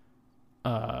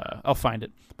 I'll find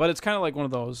it, but it's kind of like one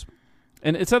of those,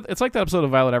 and it's like that episode of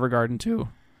Violet Evergarden too.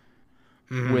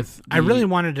 Mhm. With I really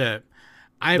wanted to.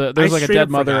 there's like a straight dead up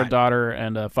mother, forgot. a daughter,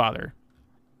 and a father.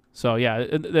 So yeah,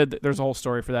 there's a whole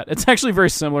story for that. It's actually very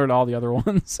similar to all the other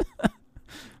ones.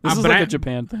 This is but like a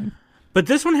Japan thing. But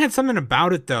this one had something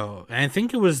about it though, and I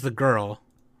think it was the girl,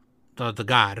 the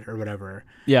god or whatever.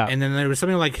 Yeah, And then there was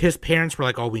something like his parents were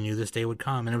like, "Oh, we knew this day would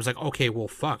come," and it was like, "Okay, well,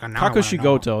 fuck." And now I wanna know.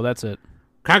 Kakushigoto, that's it.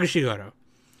 Kakushigoto.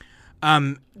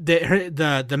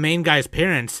 The main guy's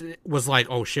parents was like,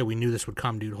 "Oh shit, we knew this would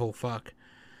come, dude. Whole fuck."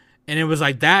 And it was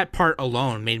like that part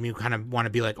alone made me kind of want to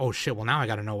be like, "Oh shit, well now I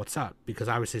got to know what's up," because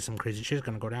obviously some crazy shit's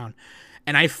gonna go down.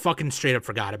 And I fucking straight up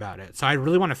forgot about it. So I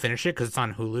really want to finish it because it's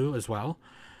on Hulu as well.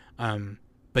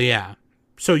 But yeah.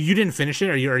 So you didn't finish it?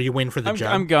 Are you waiting for the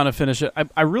job? I'm gonna finish it.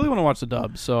 I really want to watch the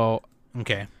dub, so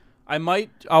Okay.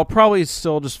 I'll probably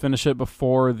still just finish it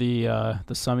before the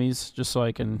summies, just so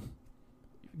I can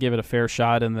give it a fair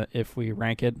shot if I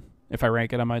rank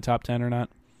it on my top 10 or not.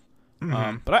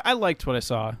 Mm-hmm. But I liked what I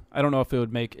saw. I don't know if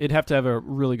it'd have to have a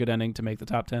really good ending to make the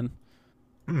top 10.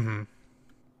 Mm-hmm.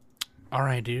 All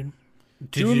right, dude.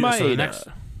 Jun So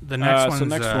Maeda. the next one's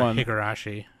next one.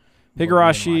 Higurashi.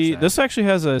 Higurashi, this actually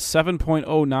has a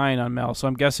 7.09 on Mal, so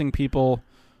I'm guessing people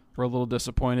were a little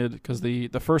disappointed because the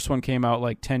first one came out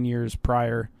like 10 years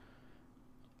prior,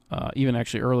 even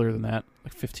actually earlier than that,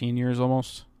 like 15 years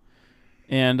almost.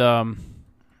 And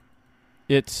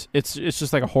it's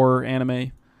just like a horror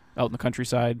anime out in the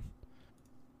countryside.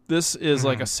 This is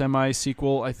like a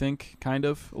semi-sequel, I think, kind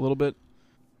of, a little bit.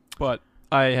 But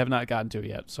I have not gotten to it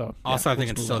yet, so... Also, yeah, I think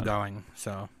we'll it's move still on. going,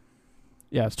 so...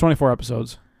 Yeah, it's 24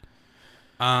 episodes.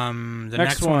 The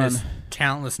next one is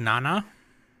Talentless Nana.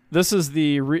 This is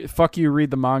the fuck you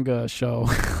read the manga show.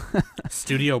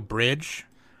 Studio Bridge.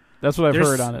 That's what I've There's-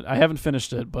 heard on it. I haven't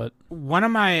finished it, but One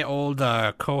of my old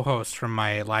co-hosts from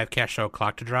my live cast show,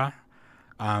 Clock to Draw,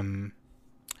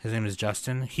 his name is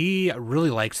Justin. He really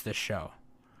likes this show.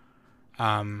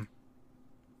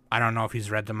 I don't know if he's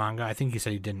read the manga. I think he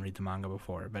said he didn't read the manga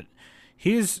before, but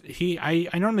I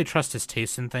normally trust his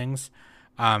taste in things.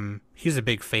 He's a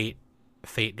big Fate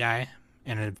guy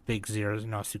and a big Zero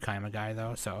no Tsukaima guy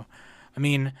though. So, I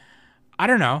mean, I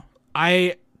don't know.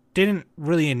 I didn't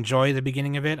really enjoy the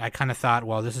beginning of it. I kind of thought,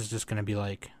 well, this is just going to be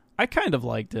like... I kind of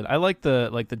liked it. I like the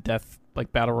death,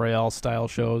 like battle royale style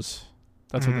shows.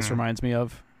 That's what this reminds me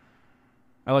of.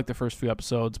 I like the first few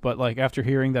episodes, but like after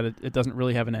hearing that it doesn't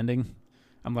really have an ending,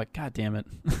 I'm like, God damn it!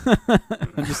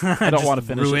 I don't want to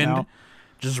finish it now.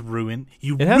 Just ruined.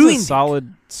 You It has ruined a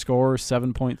solid score,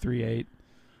 7.38.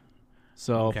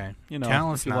 So, Okay. you know,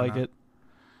 Talent's if you not like enough. it.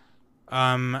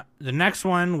 The next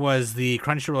one was the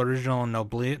Crunchyroll original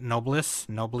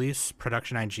Nobliss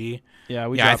Production IG. Yeah,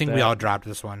 we I dropped think that. we all dropped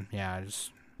this one. Yeah,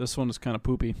 This one is kind of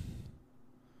poopy.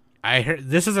 I heard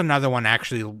this is another one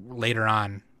actually later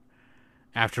on,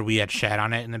 after we had chat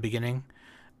on it in the beginning,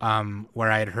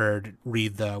 where I had heard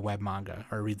read the web manga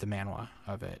or read the manhwa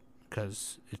of it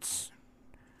because it's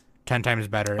 10 times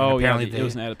better. And Oh, yeah, apparently it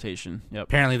was an adaptation. Yep.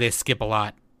 apparently they skip a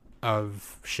lot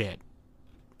of shit,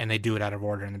 and they do it out of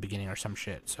order in the beginning or some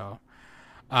shit. So,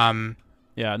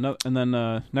 Yeah, no, and then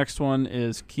next one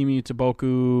is Kimi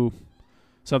Toboku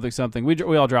something. We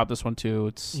all dropped this one too.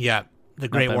 It's yeah, the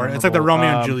Great that War. It's like the memorable.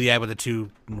 Romeo and Juliet with the two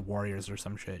warriors or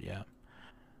some shit. Yeah.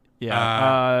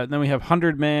 yeah. Then we have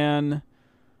 100 Man,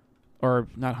 or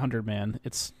not 100 Man.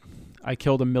 It's I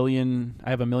killed a million. I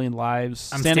have a million lives.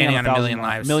 I'm standing on a 1,000 million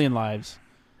lives. Million lives.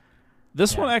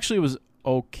 This Yeah. one actually was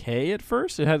okay at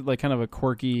first. It had like kind of a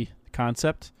quirky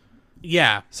concept.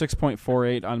 Yeah,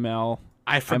 6.48 on Mal.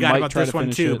 I forgot might about try this to one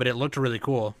finish too, it. but it looked really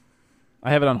cool.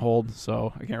 I have it on hold,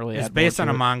 so I can't really. It's add based more on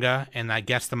to a it. manga, and I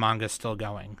guess the manga's still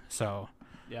going. So,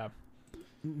 Yeah.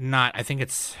 not. I think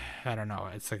it's. I don't know.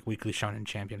 It's like Weekly Shonen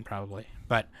Champion probably.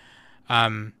 But,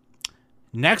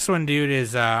 next one, dude,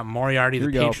 is Moriarty Here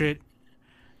the we go. Patriot.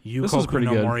 This is Yukoku pretty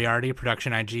no good. Moriarty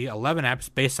Production IG. 11 eps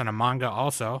based on a manga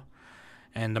also,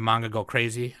 and the manga go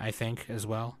crazy. I think as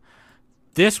well.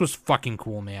 This was fucking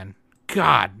cool, man.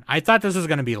 God, I thought this was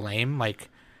gonna be lame, like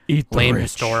Eat the lame rich.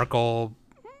 historical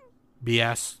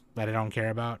BS that I don't care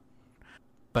about.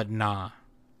 But nah.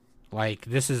 Like,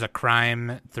 this is a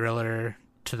crime thriller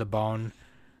to the bone,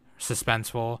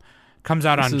 suspenseful. Comes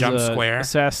out This on is, Jump Square.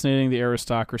 Assassinating the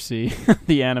aristocracy,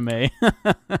 the anime.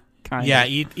 kind Yeah, of.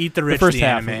 eat the The rich. first the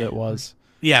half anime. of it was.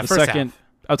 Yeah, The first second, half.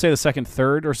 I would say the second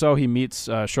third or so, he meets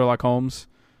Sherlock Holmes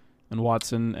and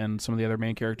Watson and some of the other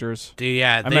main characters. Dude,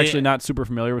 yeah, I'm actually not super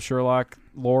familiar with Sherlock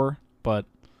lore, but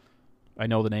I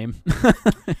know the name.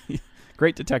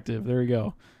 Great detective. There you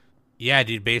go. Yeah,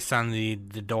 dude, based on the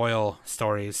Doyle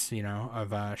stories,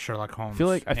 of Sherlock Holmes.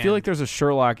 I feel like there's a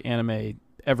Sherlock anime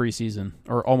every season,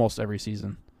 or almost every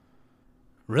season.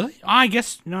 Really? Oh, I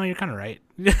guess no, you're kind of right.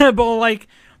 But like,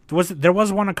 there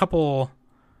was one a couple.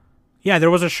 Yeah,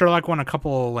 there was a Sherlock one a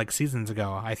couple like seasons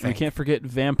ago. I And think. I can't forget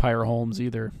Vampire Holmes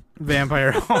either.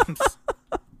 Vampire Holmes.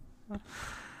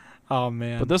 Oh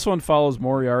man. But this one follows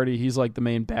Moriarty. He's like the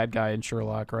main bad guy in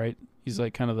Sherlock, right? He's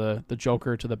like kind of the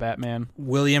Joker to the Batman.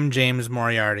 William James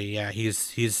Moriarty. Yeah,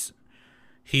 he's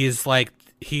like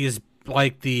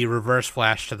the Reverse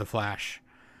Flash to the Flash.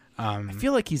 I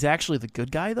feel like he's actually the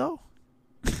good guy though.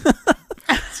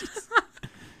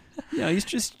 Yeah,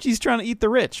 he's trying to eat the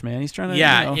rich, man. He's trying to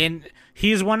and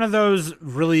he's one of those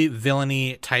really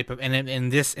villainy type of, and in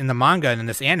the manga and in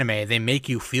this anime, they make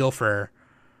you feel for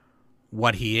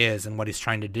what he is and what he's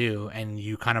trying to do, and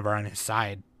you kind of are on his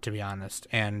side, to be honest.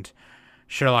 And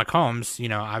Sherlock Holmes,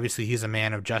 obviously he's a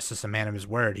man of justice, a man of his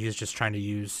word. He's just trying to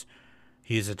use.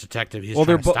 He's a detective. He's they're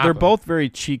trying to stop they're him. both very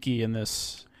cheeky in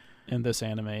this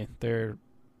anime. They're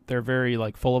very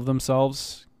like full of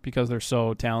themselves because they're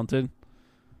so talented.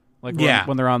 Like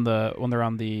when they're on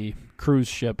the cruise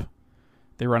ship,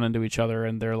 they run into each other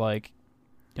and they're like,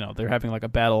 they're having like a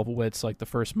battle of wits like the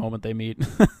first moment they meet.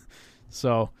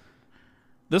 So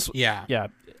this the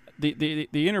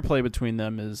interplay between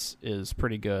them is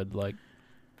pretty good, like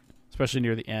especially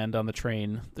near the end on the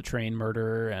train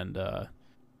murder, and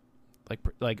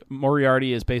like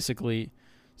Moriarty is basically,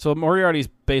 so Moriarty's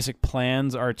basic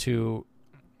plans are to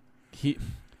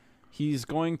he's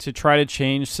going to try to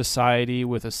change society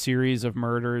with a series of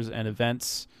murders and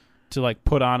events to like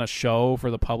put on a show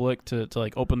for the public to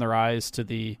like open their eyes to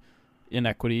the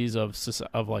inequities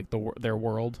of like their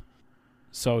world.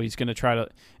 So he's going to try to,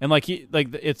 and like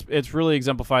it's really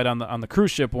exemplified on the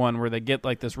cruise ship one where they get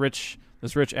like this rich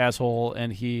asshole,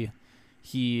 and he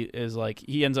is like,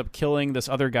 he ends up killing this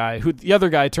other guy who the other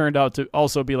guy turned out to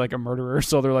also be like a murderer.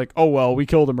 So they're like, oh well, we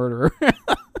killed a murderer.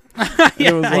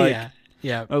 It was like,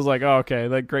 yeah. I was like, oh, okay,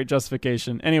 like great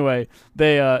justification. Anyway,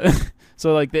 they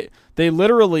so like they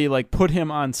literally like put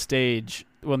him on stage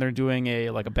when they're doing a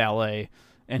ballet,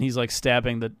 and he's like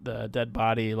stabbing the dead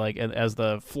body like as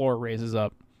the floor raises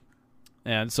up.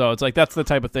 And so it's like that's the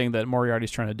type of thing that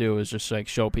Moriarty's trying to do, is just like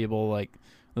show people like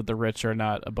that the rich are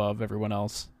not above everyone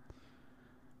else.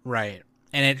 Right.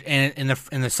 And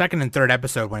in the second and third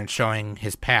episode when it's showing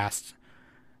his past,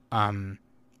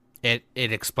 it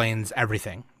explains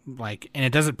everything. Like, and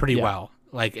it does it pretty well.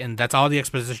 Like, and that's all the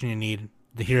exposition you need.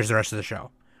 Here's the rest of the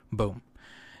show. Boom.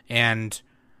 And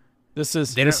This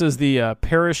is the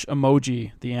Perish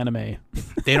emoji, the anime.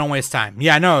 They don't waste time.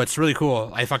 Yeah, no, it's really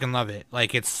cool. I fucking love it.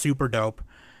 Like, it's super dope.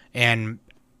 And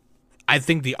I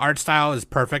think the art style is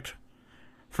perfect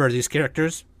for these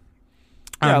characters.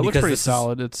 Yeah, it looks pretty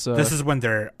solid. This is when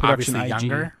they're production obviously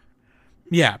IG. younger.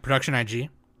 Yeah, production IG.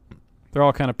 They're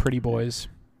all kind of pretty boys.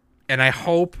 And I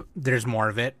hope there's more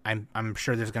of it. I'm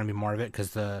sure there's going to be more of it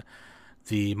because the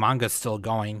manga's still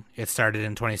going. It started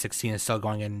in 2016. It's still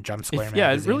going in Jump Square magazine.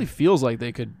 Yeah, it really feels like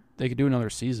they could do another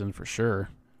season for sure.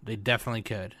 They definitely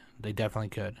could.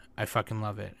 I fucking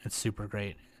love it. It's super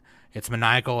great. It's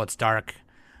maniacal. It's dark.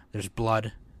 There's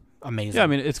blood. Amazing. Yeah, I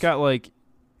mean, it's got like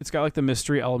the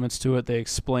mystery elements to it. They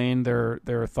explain their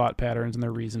thought patterns and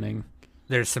their reasoning.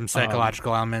 There's some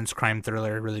psychological elements, crime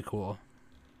thriller, really cool.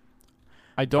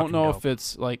 I don't Fucking know dope. if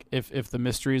it's like if the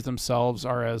mysteries themselves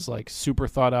are as like super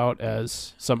thought out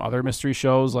as some other mystery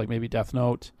shows, like maybe Death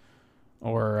Note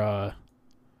or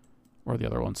the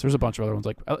other ones. There's a bunch of other ones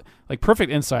like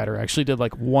Perfect Insider actually did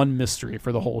like one mystery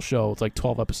for the whole show. It's like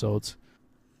 12 episodes.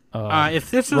 If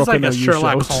this was like Roku no a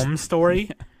Sherlock Yu shows. Holmes story,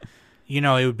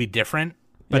 it would be different.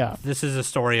 But Yeah. this is a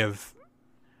story of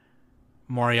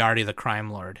Moriarty, the crime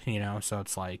lord, so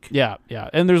it's like... Yeah,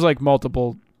 and there's like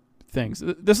multiple things.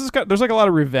 There's like a lot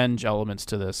of revenge elements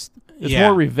to this. It's Yeah.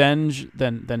 more revenge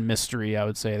than mystery, I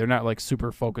would say. They're not like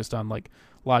super focused on like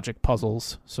logic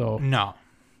puzzles. So No.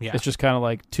 Yeah. it's just kind of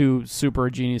like two super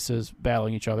geniuses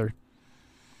battling each other.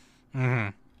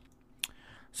 Mm-hmm.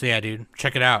 So yeah, dude,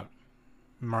 check it out.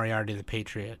 Moriarty the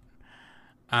Patriot.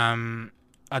 Adachi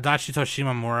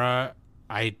Toshimamura,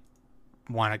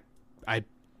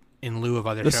 in lieu of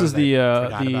other This shows, is the I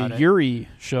forgot about it. Yuri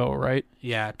show, right?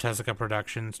 Yeah, Tezuka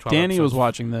Productions. 12 Danny was episodes.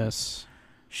 watching this.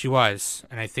 She was,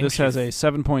 and I think This has a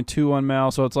 7.2 on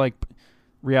Mal, so it's like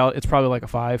reality. It's probably like a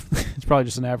 5. It's probably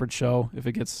just an average show if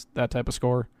it gets that type of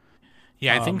score.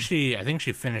 Yeah, I think she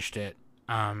finished it.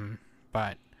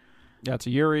 But Yeah, it's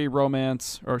a Yuri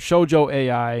romance or shoujo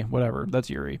AI, whatever. That's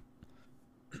Yuri.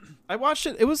 I watched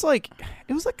it. It was like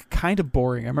kind of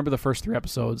boring. I remember the first 3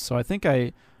 episodes, so I think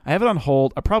I have it on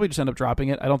hold. I probably just end up dropping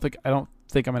it. I don't think I'm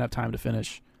gonna have time to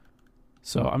finish,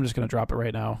 so I'm just gonna drop it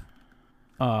right now.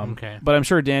 Okay. But I'm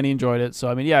sure Danny enjoyed it. So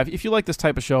I mean, yeah, if you like this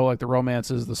type of show, like the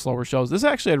romances, the slower shows, this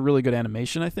actually had really good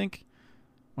animation. I think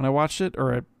when I watched it,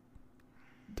 do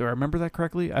I remember that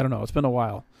correctly? I don't know. It's been a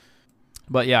while.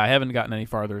 But yeah, I haven't gotten any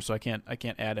farther, so I can't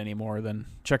add any more than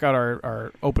check out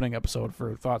our opening episode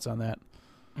for thoughts on that.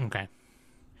 Okay.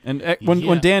 And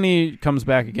when Danny comes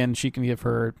back again, she can give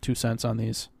her 2 cents on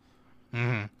these.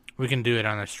 Mm-hmm. We can do it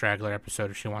on a straggler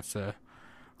episode if she wants to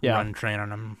run train on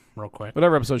them real quick.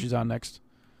 Whatever episode she's on next.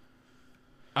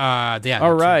 Yeah.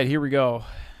 All right, here we go.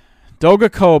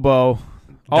 Doga Kobo.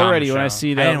 Already, Dumb when I show.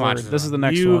 see I that didn't word, watch this is the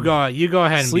next you one. You go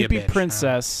ahead and Sleepy be a bitch.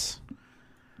 Princess.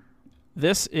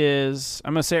 This is,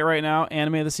 I'm going to say it right now,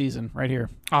 anime of the season, right here.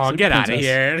 Oh, Sleepy get out of Princess.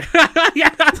 here.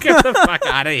 Get the fuck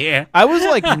out of here. I was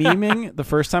like memeing the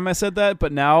first time I said that,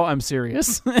 but now I'm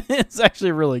serious. It's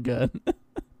actually really good.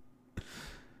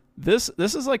 This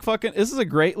is like this is a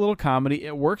great little comedy.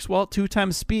 It works well at 2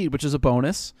 times speed, which is a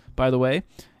bonus, by the way.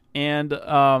 And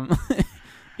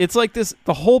it's like this,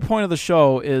 the whole point of the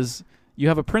show is you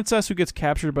have a princess who gets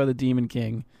captured by the Demon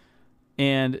King,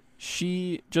 and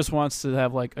she just wants to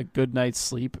have like a good night's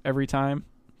sleep every time.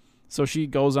 So she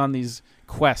goes on these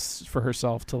quests for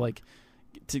herself to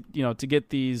get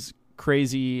these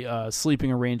crazy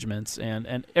sleeping arrangements,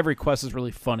 and every quest is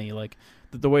really funny. Like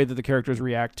the way that the characters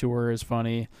react to her is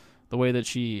funny. The way that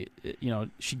she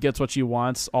gets what she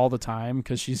wants all the time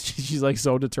because she's like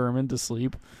so determined to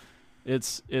sleep.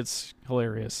 It's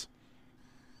hilarious.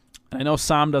 And I know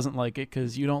Sam doesn't like it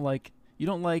because you don't like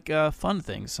fun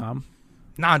things, Sam.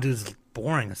 Nah, dude, it's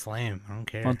boring. It's lame. I don't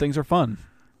care. Fun things are fun.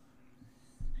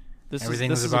 Everything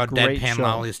this is a about great deadpan show.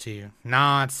 lollies to you.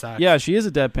 Nah, it sucks. Yeah, she is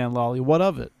a deadpan lolly. What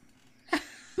of it?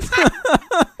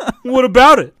 What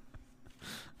about it?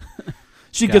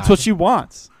 She God. gets what she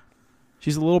wants.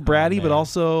 She's a little bratty, but man.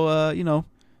 also,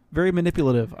 very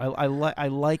manipulative. I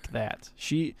like that.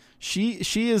 She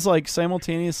is like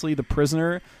simultaneously the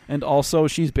prisoner, and also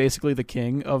she's basically the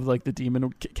king of like the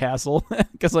demon castle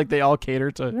because like they all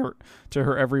cater to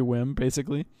her every whim,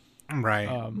 basically. Right.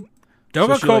 so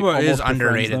Doga she, Kobo like, is almost befriends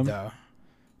underrated, them. though.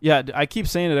 Yeah, I keep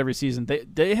saying it every season.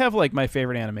 They have like my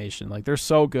favorite animation. Like they're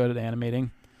so good at animating.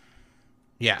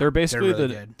 Yeah. They're basically really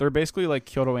good. they're basically like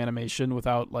Kyoto Animation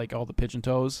without like all the pigeon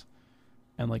toes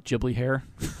and like Ghibli hair,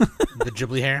 The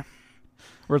Ghibli hair.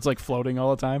 where it's like floating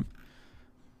all the time.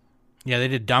 Yeah, they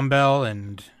did Dumbbell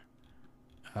and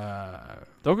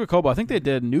Doga Kobo, I think they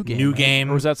did New Game. New right? Game.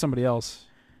 Or was that somebody else?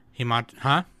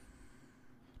 Huh?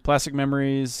 Plastic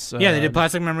Memories. Yeah, they did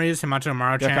Plastic Memories, Hamato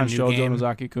Maru-chan, Gekkan New Shoujo, Game.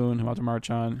 Nozaki-kun, Hamato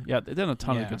Maru-chan. Yeah, they did a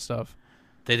ton of good stuff.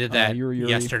 They did that Yuri.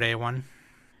 yesterday one.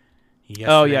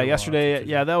 Yesterday.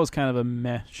 Yeah, that was kind of a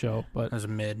meh show, but it was a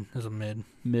mid.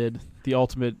 Mid. The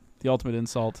ultimate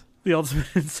insult. The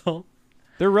ultimate insult.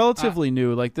 They're relatively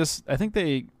new. Like this, I think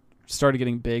they started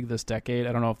getting big this decade.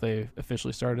 I don't know if they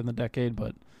officially started in the decade,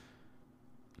 but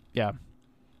yeah,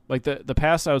 like the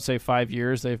past, I would say 5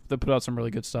 years, they put out some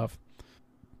really good stuff,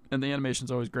 and the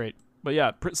animation's always great. But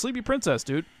yeah, Sleepy Princess,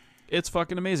 dude, it's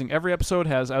fucking amazing. Every episode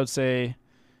has, I would say,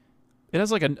 it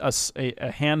has like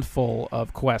a handful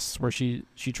of quests where she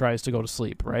tries to go to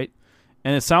sleep, right?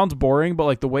 And it sounds boring, but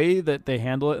like the way that they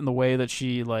handle it and the way that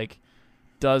she like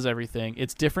does everything,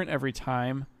 it's different every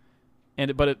time.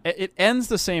 But it ends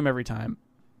the same every time.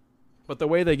 But the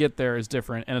way they get there is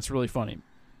different, and it's really funny.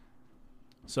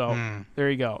 So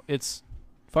there you go. It's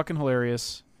fucking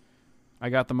hilarious. I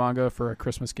got the manga for a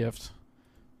Christmas gift.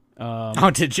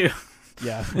 Did you?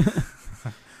 Yeah.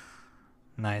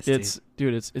 Nice. It's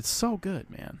so good,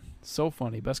 man. So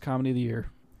funny. Best comedy of the year.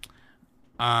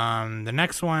 The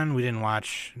next one we didn't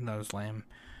watch. That was lame.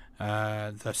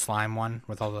 The slime one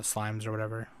with all the slimes or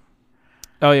whatever.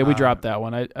 Oh yeah, we dropped that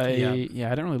one. I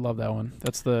didn't really love that one.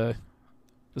 That's the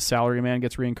salary man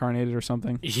gets reincarnated or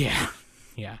something. Yeah.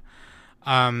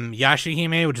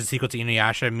 Yashahime, which is a sequel to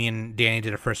Inuyasha. Me and Danny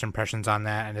did a first impressions on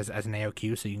that, and as an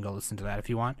AOQ, so you can go listen to that if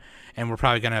you want. And we're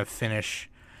probably gonna finish.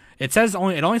 It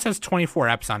only says 24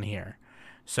 eps on here,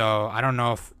 so I don't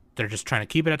know if they're just trying to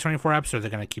keep it at 24 eps or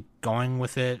they're gonna keep going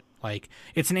with it. Like,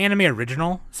 it's an anime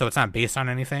original, so it's not based on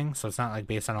anything. So it's not like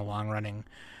based on a long running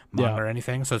manga or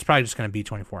anything. So it's probably just gonna be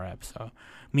 24 eps. So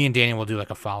me and Danny will do like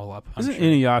a follow up. Isn't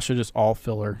Inuyasha just all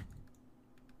filler?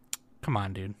 Come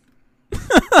on, dude. It's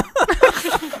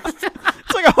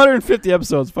like 150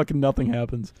 episodes. Fucking nothing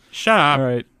happens. Shut up. All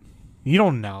right. You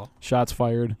don't know. Shots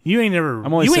fired. You ain't never read it.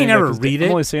 I'm only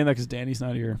saying that because Danny's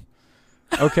not here.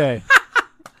 Okay.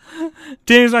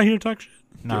 Danny's not here to talk shit.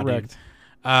 No, correct. Dude.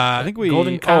 I think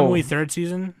Golden Kamuy third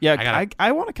season. Yeah,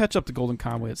 I want to catch up to Golden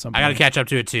Kamuy at some point. I got to catch up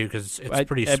to it too because it's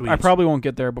pretty sweet. I probably won't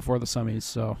get there before the summies.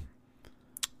 So,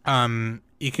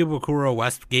 Ikebukuro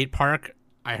Westgate Park,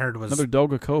 I heard was another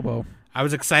Doga Kobo. I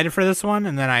was excited for this one,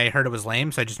 and then I heard it was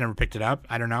lame, so I just never picked it up.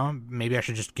 I don't know. Maybe I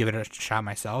should just give it a shot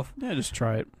myself. Yeah, just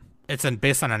try it. It's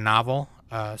based on a novel.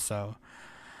 So,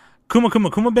 Kuma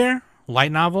Kuma Kuma Bear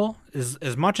light novel is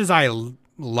as much as I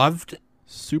loved.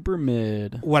 Super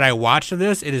mid. What I watched of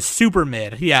this, it is super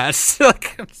mid. Yes,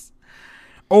 like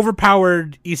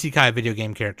overpowered isekai video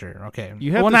game character. Okay,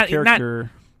 you have this character.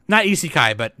 Not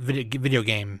isekai, but video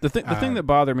game. The thing that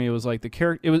bothered me was like the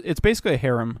character. It's basically a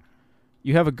harem.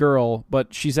 You have a girl,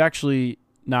 but she's actually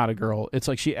not a girl. It's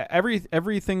like every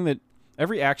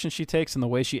action she takes and the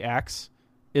way she acts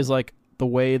is like the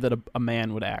way that a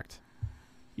man would act.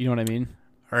 You know what I mean?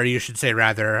 Or you should say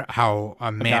rather how a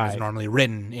man is normally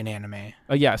written in anime.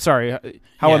 Yeah, sorry.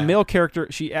 How a male character,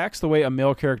 she acts the way a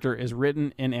male character is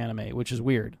written in anime, which is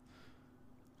weird.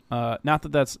 Not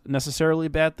that that's necessarily a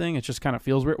bad thing. It just kind of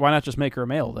feels weird. Why not just make her a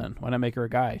male then? Why not make her a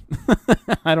guy?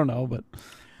 I don't know, but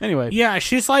anyway. Yeah,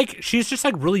 she's just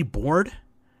like really bored.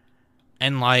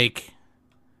 And like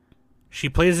she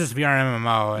plays this VR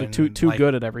MMO and too like,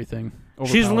 good at everything.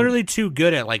 She's literally too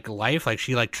good at like life. Like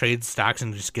she like trades stocks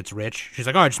and just gets rich. She's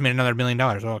like, oh, I just made another $1 million.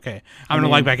 Oh, okay, I'm gonna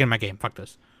log back in my game. Fuck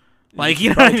this. Like, you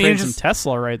know what I mean? Some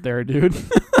Tesla right there, dude.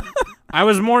 I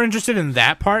was more interested in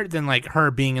that part than like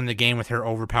her being in the game with her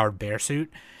overpowered bear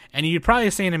suit. And you're probably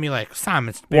saying to me like, Sam,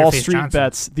 it's Wall Street Johnson.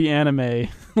 Bets, the anime.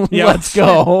 Let's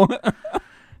go.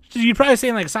 You're probably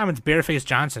saying like, Sam, it's Bareface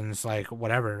Johnson's like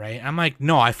whatever, right? I'm like,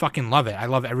 no, I fucking love it. I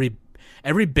love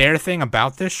every bear thing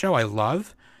about this show. I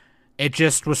love. It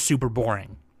just was super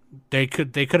boring. They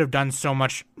could have done so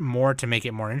much more to make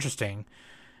it more interesting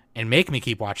and make me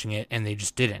keep watching it, and they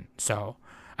just didn't. So,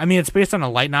 I mean, it's based on a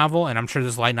light novel, and I'm sure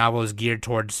this light novel is geared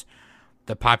towards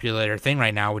the popular thing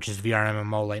right now, which is VR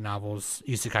MMO light novels,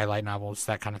 isekai light novels,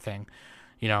 that kind of thing.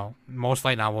 You know, most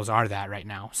light novels are that right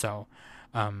now. So,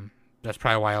 that's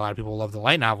probably why a lot of people love the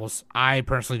light novels. I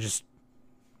personally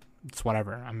it's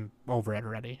whatever. I'm over it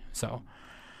already. So,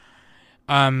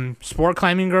 Sport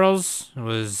Climbing Girls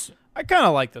was... I kind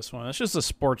of like this one. It's just a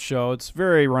sports show. It's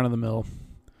very run-of-the-mill.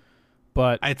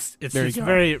 But it's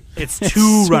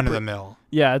too run-of-the-mill.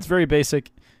 Yeah, it's very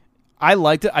basic. I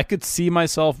liked it. I could see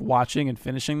myself watching and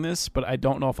finishing this, but I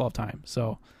don't know if I'll have time.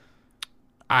 So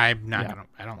I'm not gonna...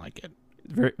 I don't like it.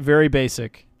 Very, very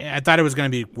basic. I thought it was going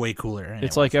to be way cooler.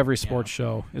 It's like every sports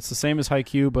show. It's the same as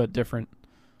Haikyuu, but different.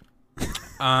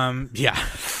 Yeah.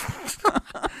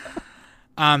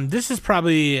 This is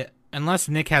probably unless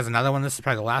Nick has another one, this is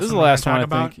probably the last This is one the we're last gonna one,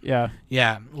 talk I about. think. Yeah.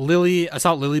 Yeah,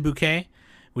 Assault Lily Bouquet,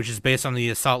 which is based on the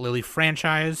Assault Lily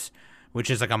franchise, which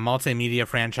is like a multimedia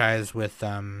franchise with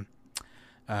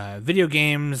video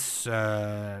games,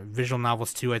 visual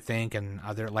novels too, I think, and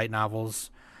other light novels.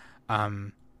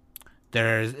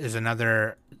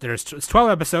 There's 12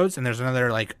 episodes, and there's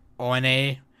another like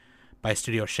ONA by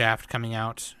Studio Shaft coming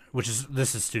out,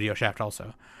 this is Studio Shaft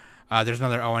also. There's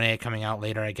another ONA coming out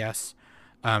later, I guess,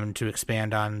 to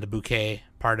expand on the bouquet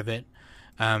part of it.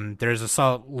 There's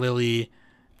Assault Lily,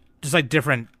 just like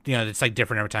different, it's like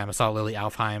different every time. Assault Lily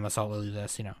Alfheim, Assault Lily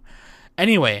this,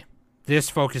 Anyway, this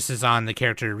focuses on the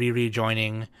character Riri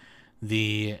joining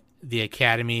the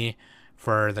academy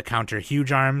for the Counter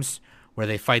Huge Arms, where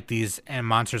they fight these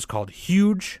monsters called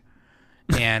Huge,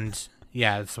 and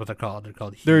yeah, that's what they're called. They're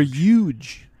called Huge. They're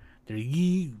huge. They're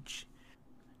huge.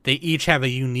 They each have a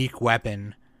unique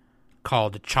weapon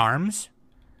called Charms,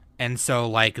 and so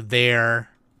like It's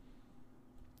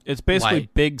basically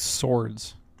like- big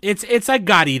swords. it's like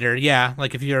God Eater, yeah.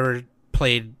 Like if you ever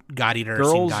played God Eater or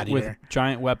seen Girls God with Eater.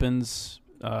 giant weapons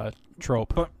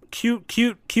trope. But cute,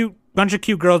 bunch of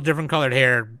cute girls, different colored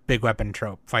hair, big weapon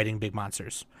trope, fighting big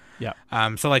monsters. Yeah.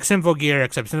 So like Symphogear,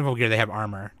 except Symphogear they have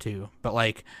armor too. But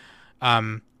like,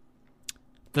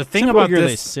 the thing Simple about Gear, they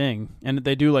this, sing and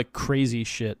they do like crazy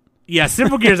shit. yeah,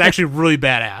 Symphogear is actually really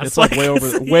badass. It's like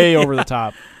way over the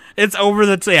top. It's over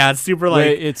the it's super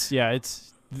like It's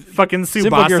fucking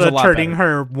Symphogear's a Tsubasa lot turning better.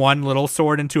 her one little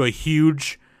sword into a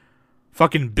huge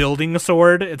fucking building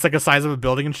sword. It's like the size of a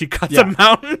building, and she cuts Yeah. a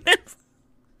mountain.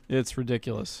 it's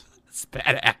ridiculous. It's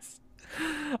badass.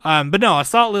 But no,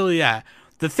 Assault Lily, yeah.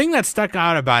 The thing that stuck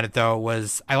out about it though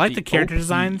was I like The the character OP.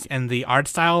 designs, and the art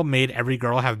style made every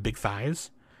girl have big thighs.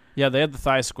 Yeah, they had the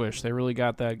thigh squish. They really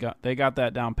got that. They got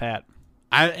that down pat.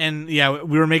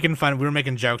 We were making fun. We were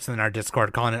making jokes in our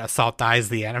Discord calling it Assault Thighs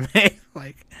the anime.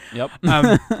 Like, Yep.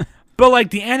 but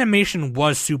like the animation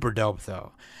was super dope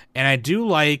though, and I do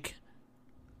like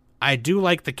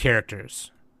the characters.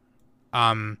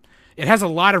 It has a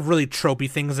lot of really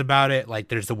tropey things about it. Like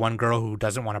there's the one girl who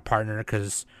doesn't want a partner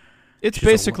because It's she's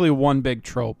a basically one big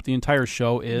trope. The entire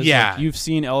show is. Yeah. Like, you've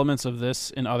seen elements of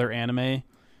this in other anime.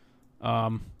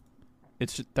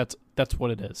 That's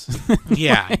what it is.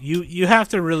 yeah, you have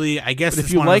to really, I guess, But it's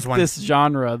if you one of like those ones- this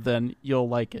genre, then you'll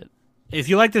like it. if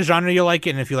you like the genre, you'll like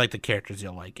it, and if you like the characters,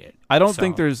 you'll like it. I don't So-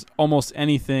 think there's almost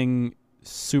anything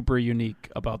super unique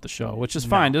about the show, which is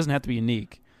fine. It doesn't have to be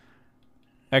unique.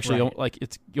 Actually, Right. like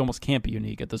you almost can't be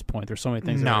unique at this point. There's so many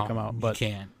things that no, have come out, but you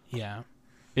can't. Yeah,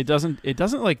 it doesn't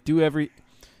like do every.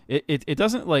 It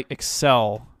doesn't like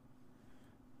excel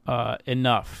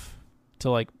enough to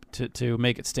like to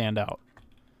make it stand out.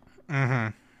 mm-hmm.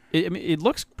 I mean, it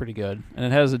looks pretty good, and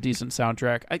it has a decent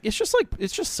soundtrack. It's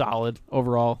just solid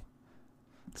overall.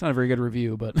 It's not a very good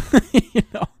review, but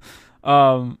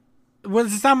Well,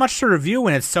 it's not much to review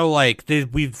when it's so like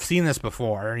we've seen this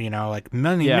before. Like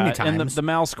many times. and the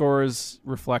Mal score is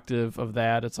reflective of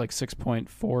that. It's like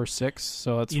 6.46,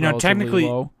 so that's technically,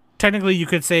 low. technically, you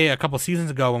could say a couple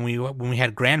seasons ago when we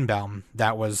had Granbelm,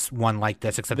 that was one like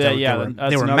this, except That's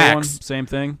they were another max. one. Same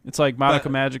thing. It's like Madoka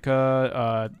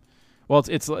Magica. Well,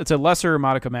 it's a lesser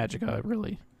Madoka Magica,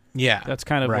 really. Yeah, That's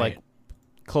kind of right. like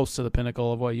close to the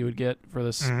pinnacle of what you would get for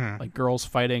this, Mhm. like girls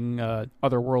fighting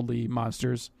otherworldly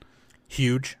monsters.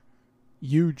 huge.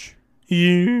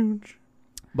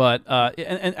 But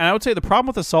and I would say the problem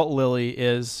with Assault Lily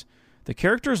is the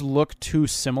characters look too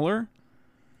similar,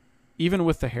 even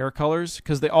with the hair colors,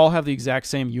 because they all have the exact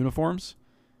same uniforms,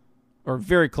 or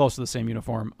very close to the same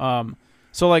uniform.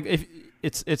 So like if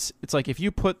it's like if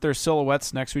you put their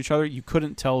silhouettes next to each other, you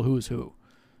couldn't tell who's who.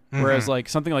 Whereas like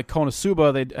something like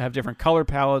Konosuba, they have different color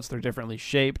palettes, they're differently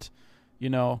shaped.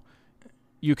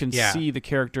 You can see the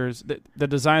characters. The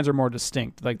designs are more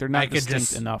distinct. Like they're not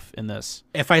distinct enough in this.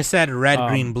 If I said red,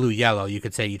 green, blue, yellow, you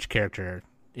could say each character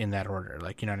in that order.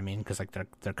 Like, you know what I mean? Because like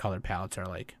their color palettes are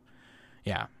like,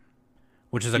 yeah,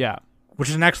 which is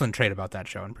an excellent trait about that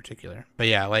show in particular. But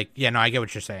yeah, I get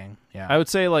what you're saying. Yeah, I would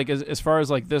say like as far as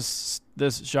like this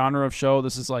genre of show,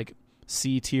 this is like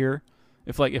C tier.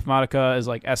 If Madoka is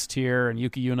like S tier and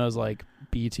Yuki Yuna is like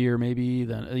B tier maybe,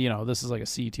 then this is like a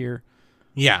C tier.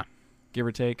 Yeah, give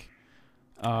or take.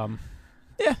 Yeah,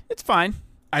 it's fine.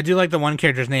 I do like the one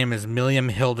character's name is Milliam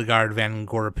Hildegard van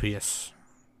Goropius.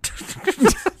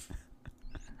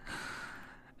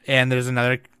 And there's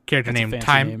another character named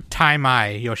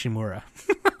Taimai Yoshimura.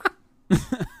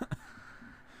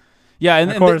 Yeah,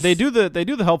 and of course, they do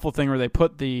the helpful thing where they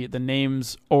put the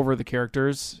names over the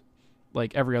characters,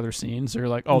 like every other scene. So you're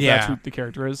like, oh, that's who the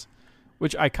character is,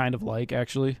 which I kind of like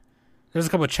actually. There's a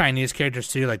couple of Chinese characters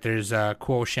too, like there's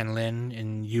Kuo Shenlin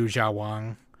and Yu Jia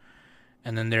Wang,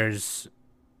 and then there's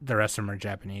the rest of them are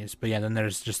Japanese. But yeah, then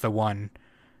there's just the one,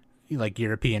 like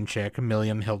European chick,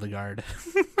 Milliam Hildegard.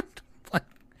 Like,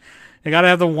 you gotta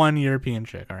have the one European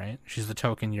chick, all right? She's the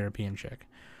token European chick.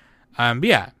 But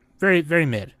yeah, very very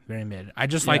mid, very mid. I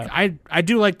just like I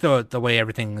do like the way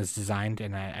everything is designed,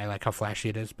 and I like how flashy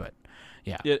it is. But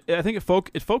yeah, I think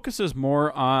it focuses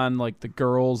more on like the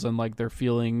girls and like their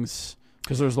feelings.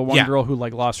 Because there's the one girl who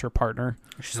like lost her partner.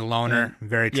 She's a loner,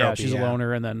 very tropey. Yeah, she's a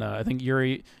loner, and then I think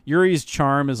Yuri's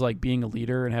charm is like being a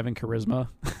leader and having charisma,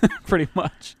 pretty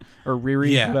much, or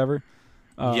Riri, whatever.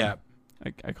 I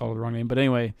called it the wrong name, but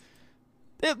anyway,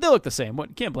 they look the same.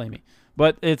 What can't blame me.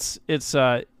 But it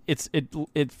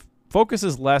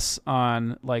focuses less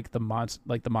on like the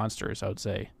monsters, I would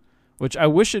say, which I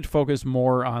wish it focused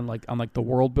more on the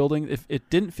world building. If it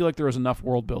didn't feel like there was enough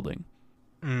world building.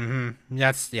 Mm-hmm.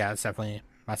 That's definitely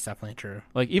true.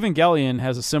 Like Evangelion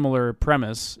has a similar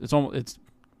premise. It's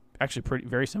actually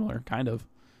very similar, kind of.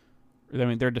 I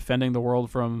mean, they're defending the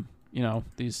world from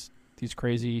these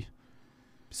crazy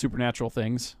supernatural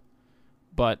things,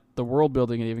 but the world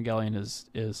building in Evangelion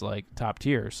is like top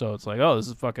tier. So it's like, oh, this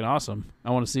is fucking awesome.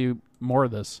 I want to see more of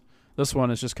this. This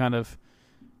one is just kind of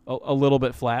a little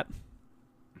bit flat.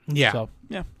 Yeah. So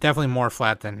yeah, definitely more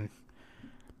flat than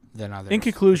others. In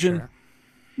conclusion. Sure.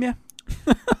 Yeah.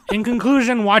 In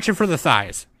conclusion, watch it for the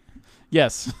thighs.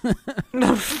 Yes.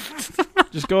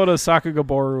 Just go to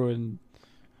Sakagoboru and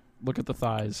look at the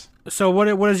thighs. So what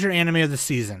is your anime of the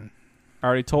season? I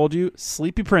already told you,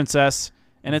 Sleepy Princess,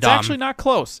 and it's actually not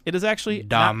close. It is actually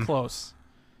not close.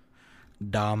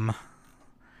 Dumb.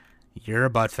 You're a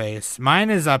buttface.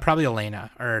 Mine is probably Elena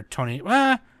or Tony.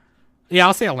 Yeah,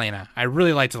 I'll say Elena. I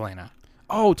really liked Elena.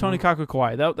 Oh, Tony Kaku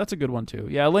Kawaii. That's a good one, too.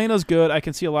 Yeah, Elena's good. I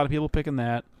can see a lot of people picking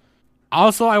that.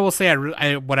 Also, I will say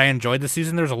what I enjoyed this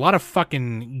season, there's a lot of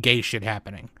fucking gay shit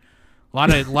happening. A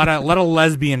lot of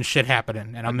lesbian shit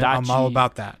happening, and I'm all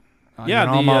about that. Yeah,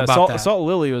 I'm all about that. Assault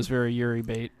Lily was very Yuri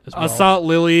bait as well. Assault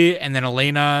Lily, and then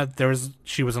Elena,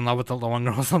 she was in love with the one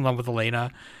girl was in love with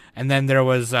Elena. And then there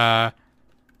was Adachi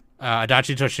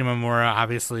Toshimamura,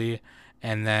 obviously,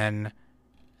 and then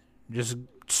just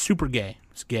super gay.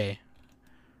 It's gay.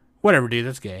 Whatever, dude.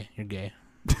 That's gay. You're gay.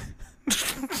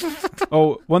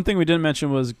 Oh, one thing we didn't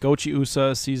mention was Gochi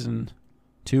Usa season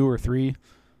 2 or 3.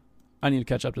 I need to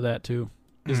catch up to that too.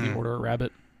 Disney Order a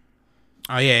Rabbit.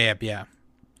 Oh yeah.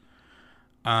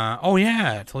 Oh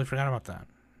yeah, I totally forgot about that.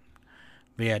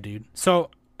 But yeah, dude.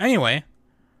 So anyway,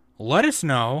 let us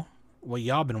know what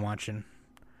y'all been watching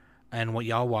and what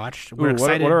y'all watched. We're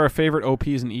excited. What are our favorite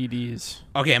OPs and EDs?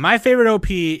 Okay, my favorite OP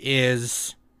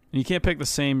is. And you can't pick the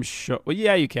same show. Well,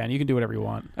 yeah, you can. You can do whatever you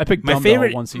want. I picked my Dumbbell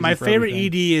favorite. one season. My for favorite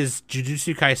everything. ED is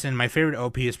Jujutsu Kaisen. My favorite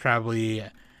OP is probably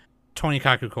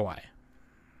Tonikaku Kawaii.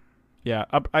 Yeah,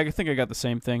 I think I got the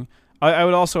same thing. I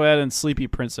would also add in Sleepy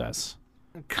Princess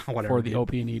for the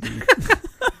OP and ED.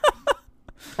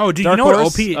 Oh, do Dark you know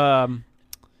Horse, what OP?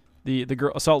 The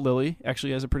girl Assault Lily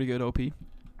actually has a pretty good OP.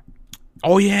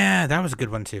 Oh yeah, that was a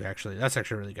good one too. Actually, that's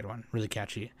actually a really good one. Really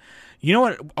catchy. You know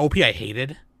what OP I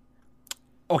hated?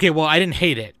 Okay, well I didn't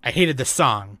hate it. I hated the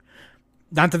song,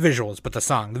 not the visuals, but the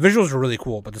song. The visuals were really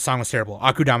cool, but the song was terrible.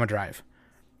 Akudama Drive.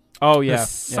 Oh yeah, the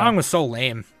song was so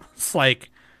lame. It's like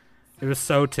it was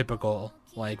so typical.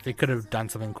 Like they could have done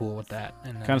something cool with that.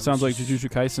 Kind of sounds like Jujutsu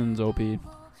Kaisen's OP.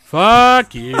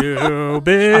 Fuck you,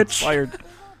 bitch. Fired.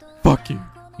 Fuck you.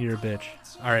 You're a bitch.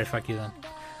 All right, fuck you then.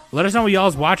 Let us know what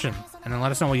y'all's watching, and then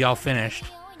let us know what y'all finished.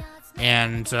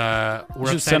 And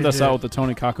we're just send us out with the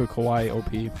Tonikaku Kawaii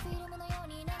OP.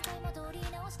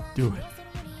 Do it.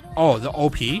 Oh, the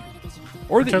OP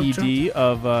or the ED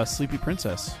of Sleepy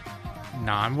Princess.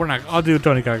 Nah, we're not. I'll do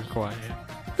Tonikaku Kawaii.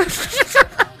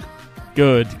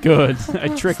 Good. I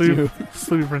tricked you.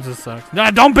 Sleepy Princess sucks.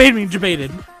 Nah, don't bait me.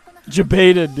 Debated,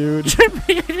 dude.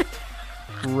 Debated.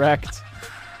 Wrecked.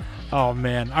 Oh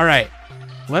man. All right.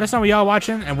 Let us know what y'all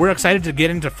watching, and we're excited to get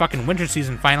into fucking winter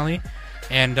season finally.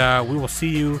 And we will see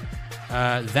you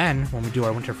then when we do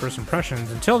our winter first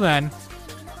impressions. Until then,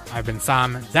 I've been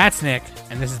Sam, that's Nick,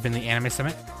 and this has been the Anime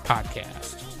Summit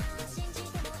Podcast.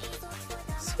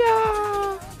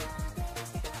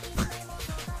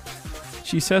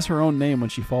 She says her own name when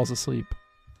she falls asleep.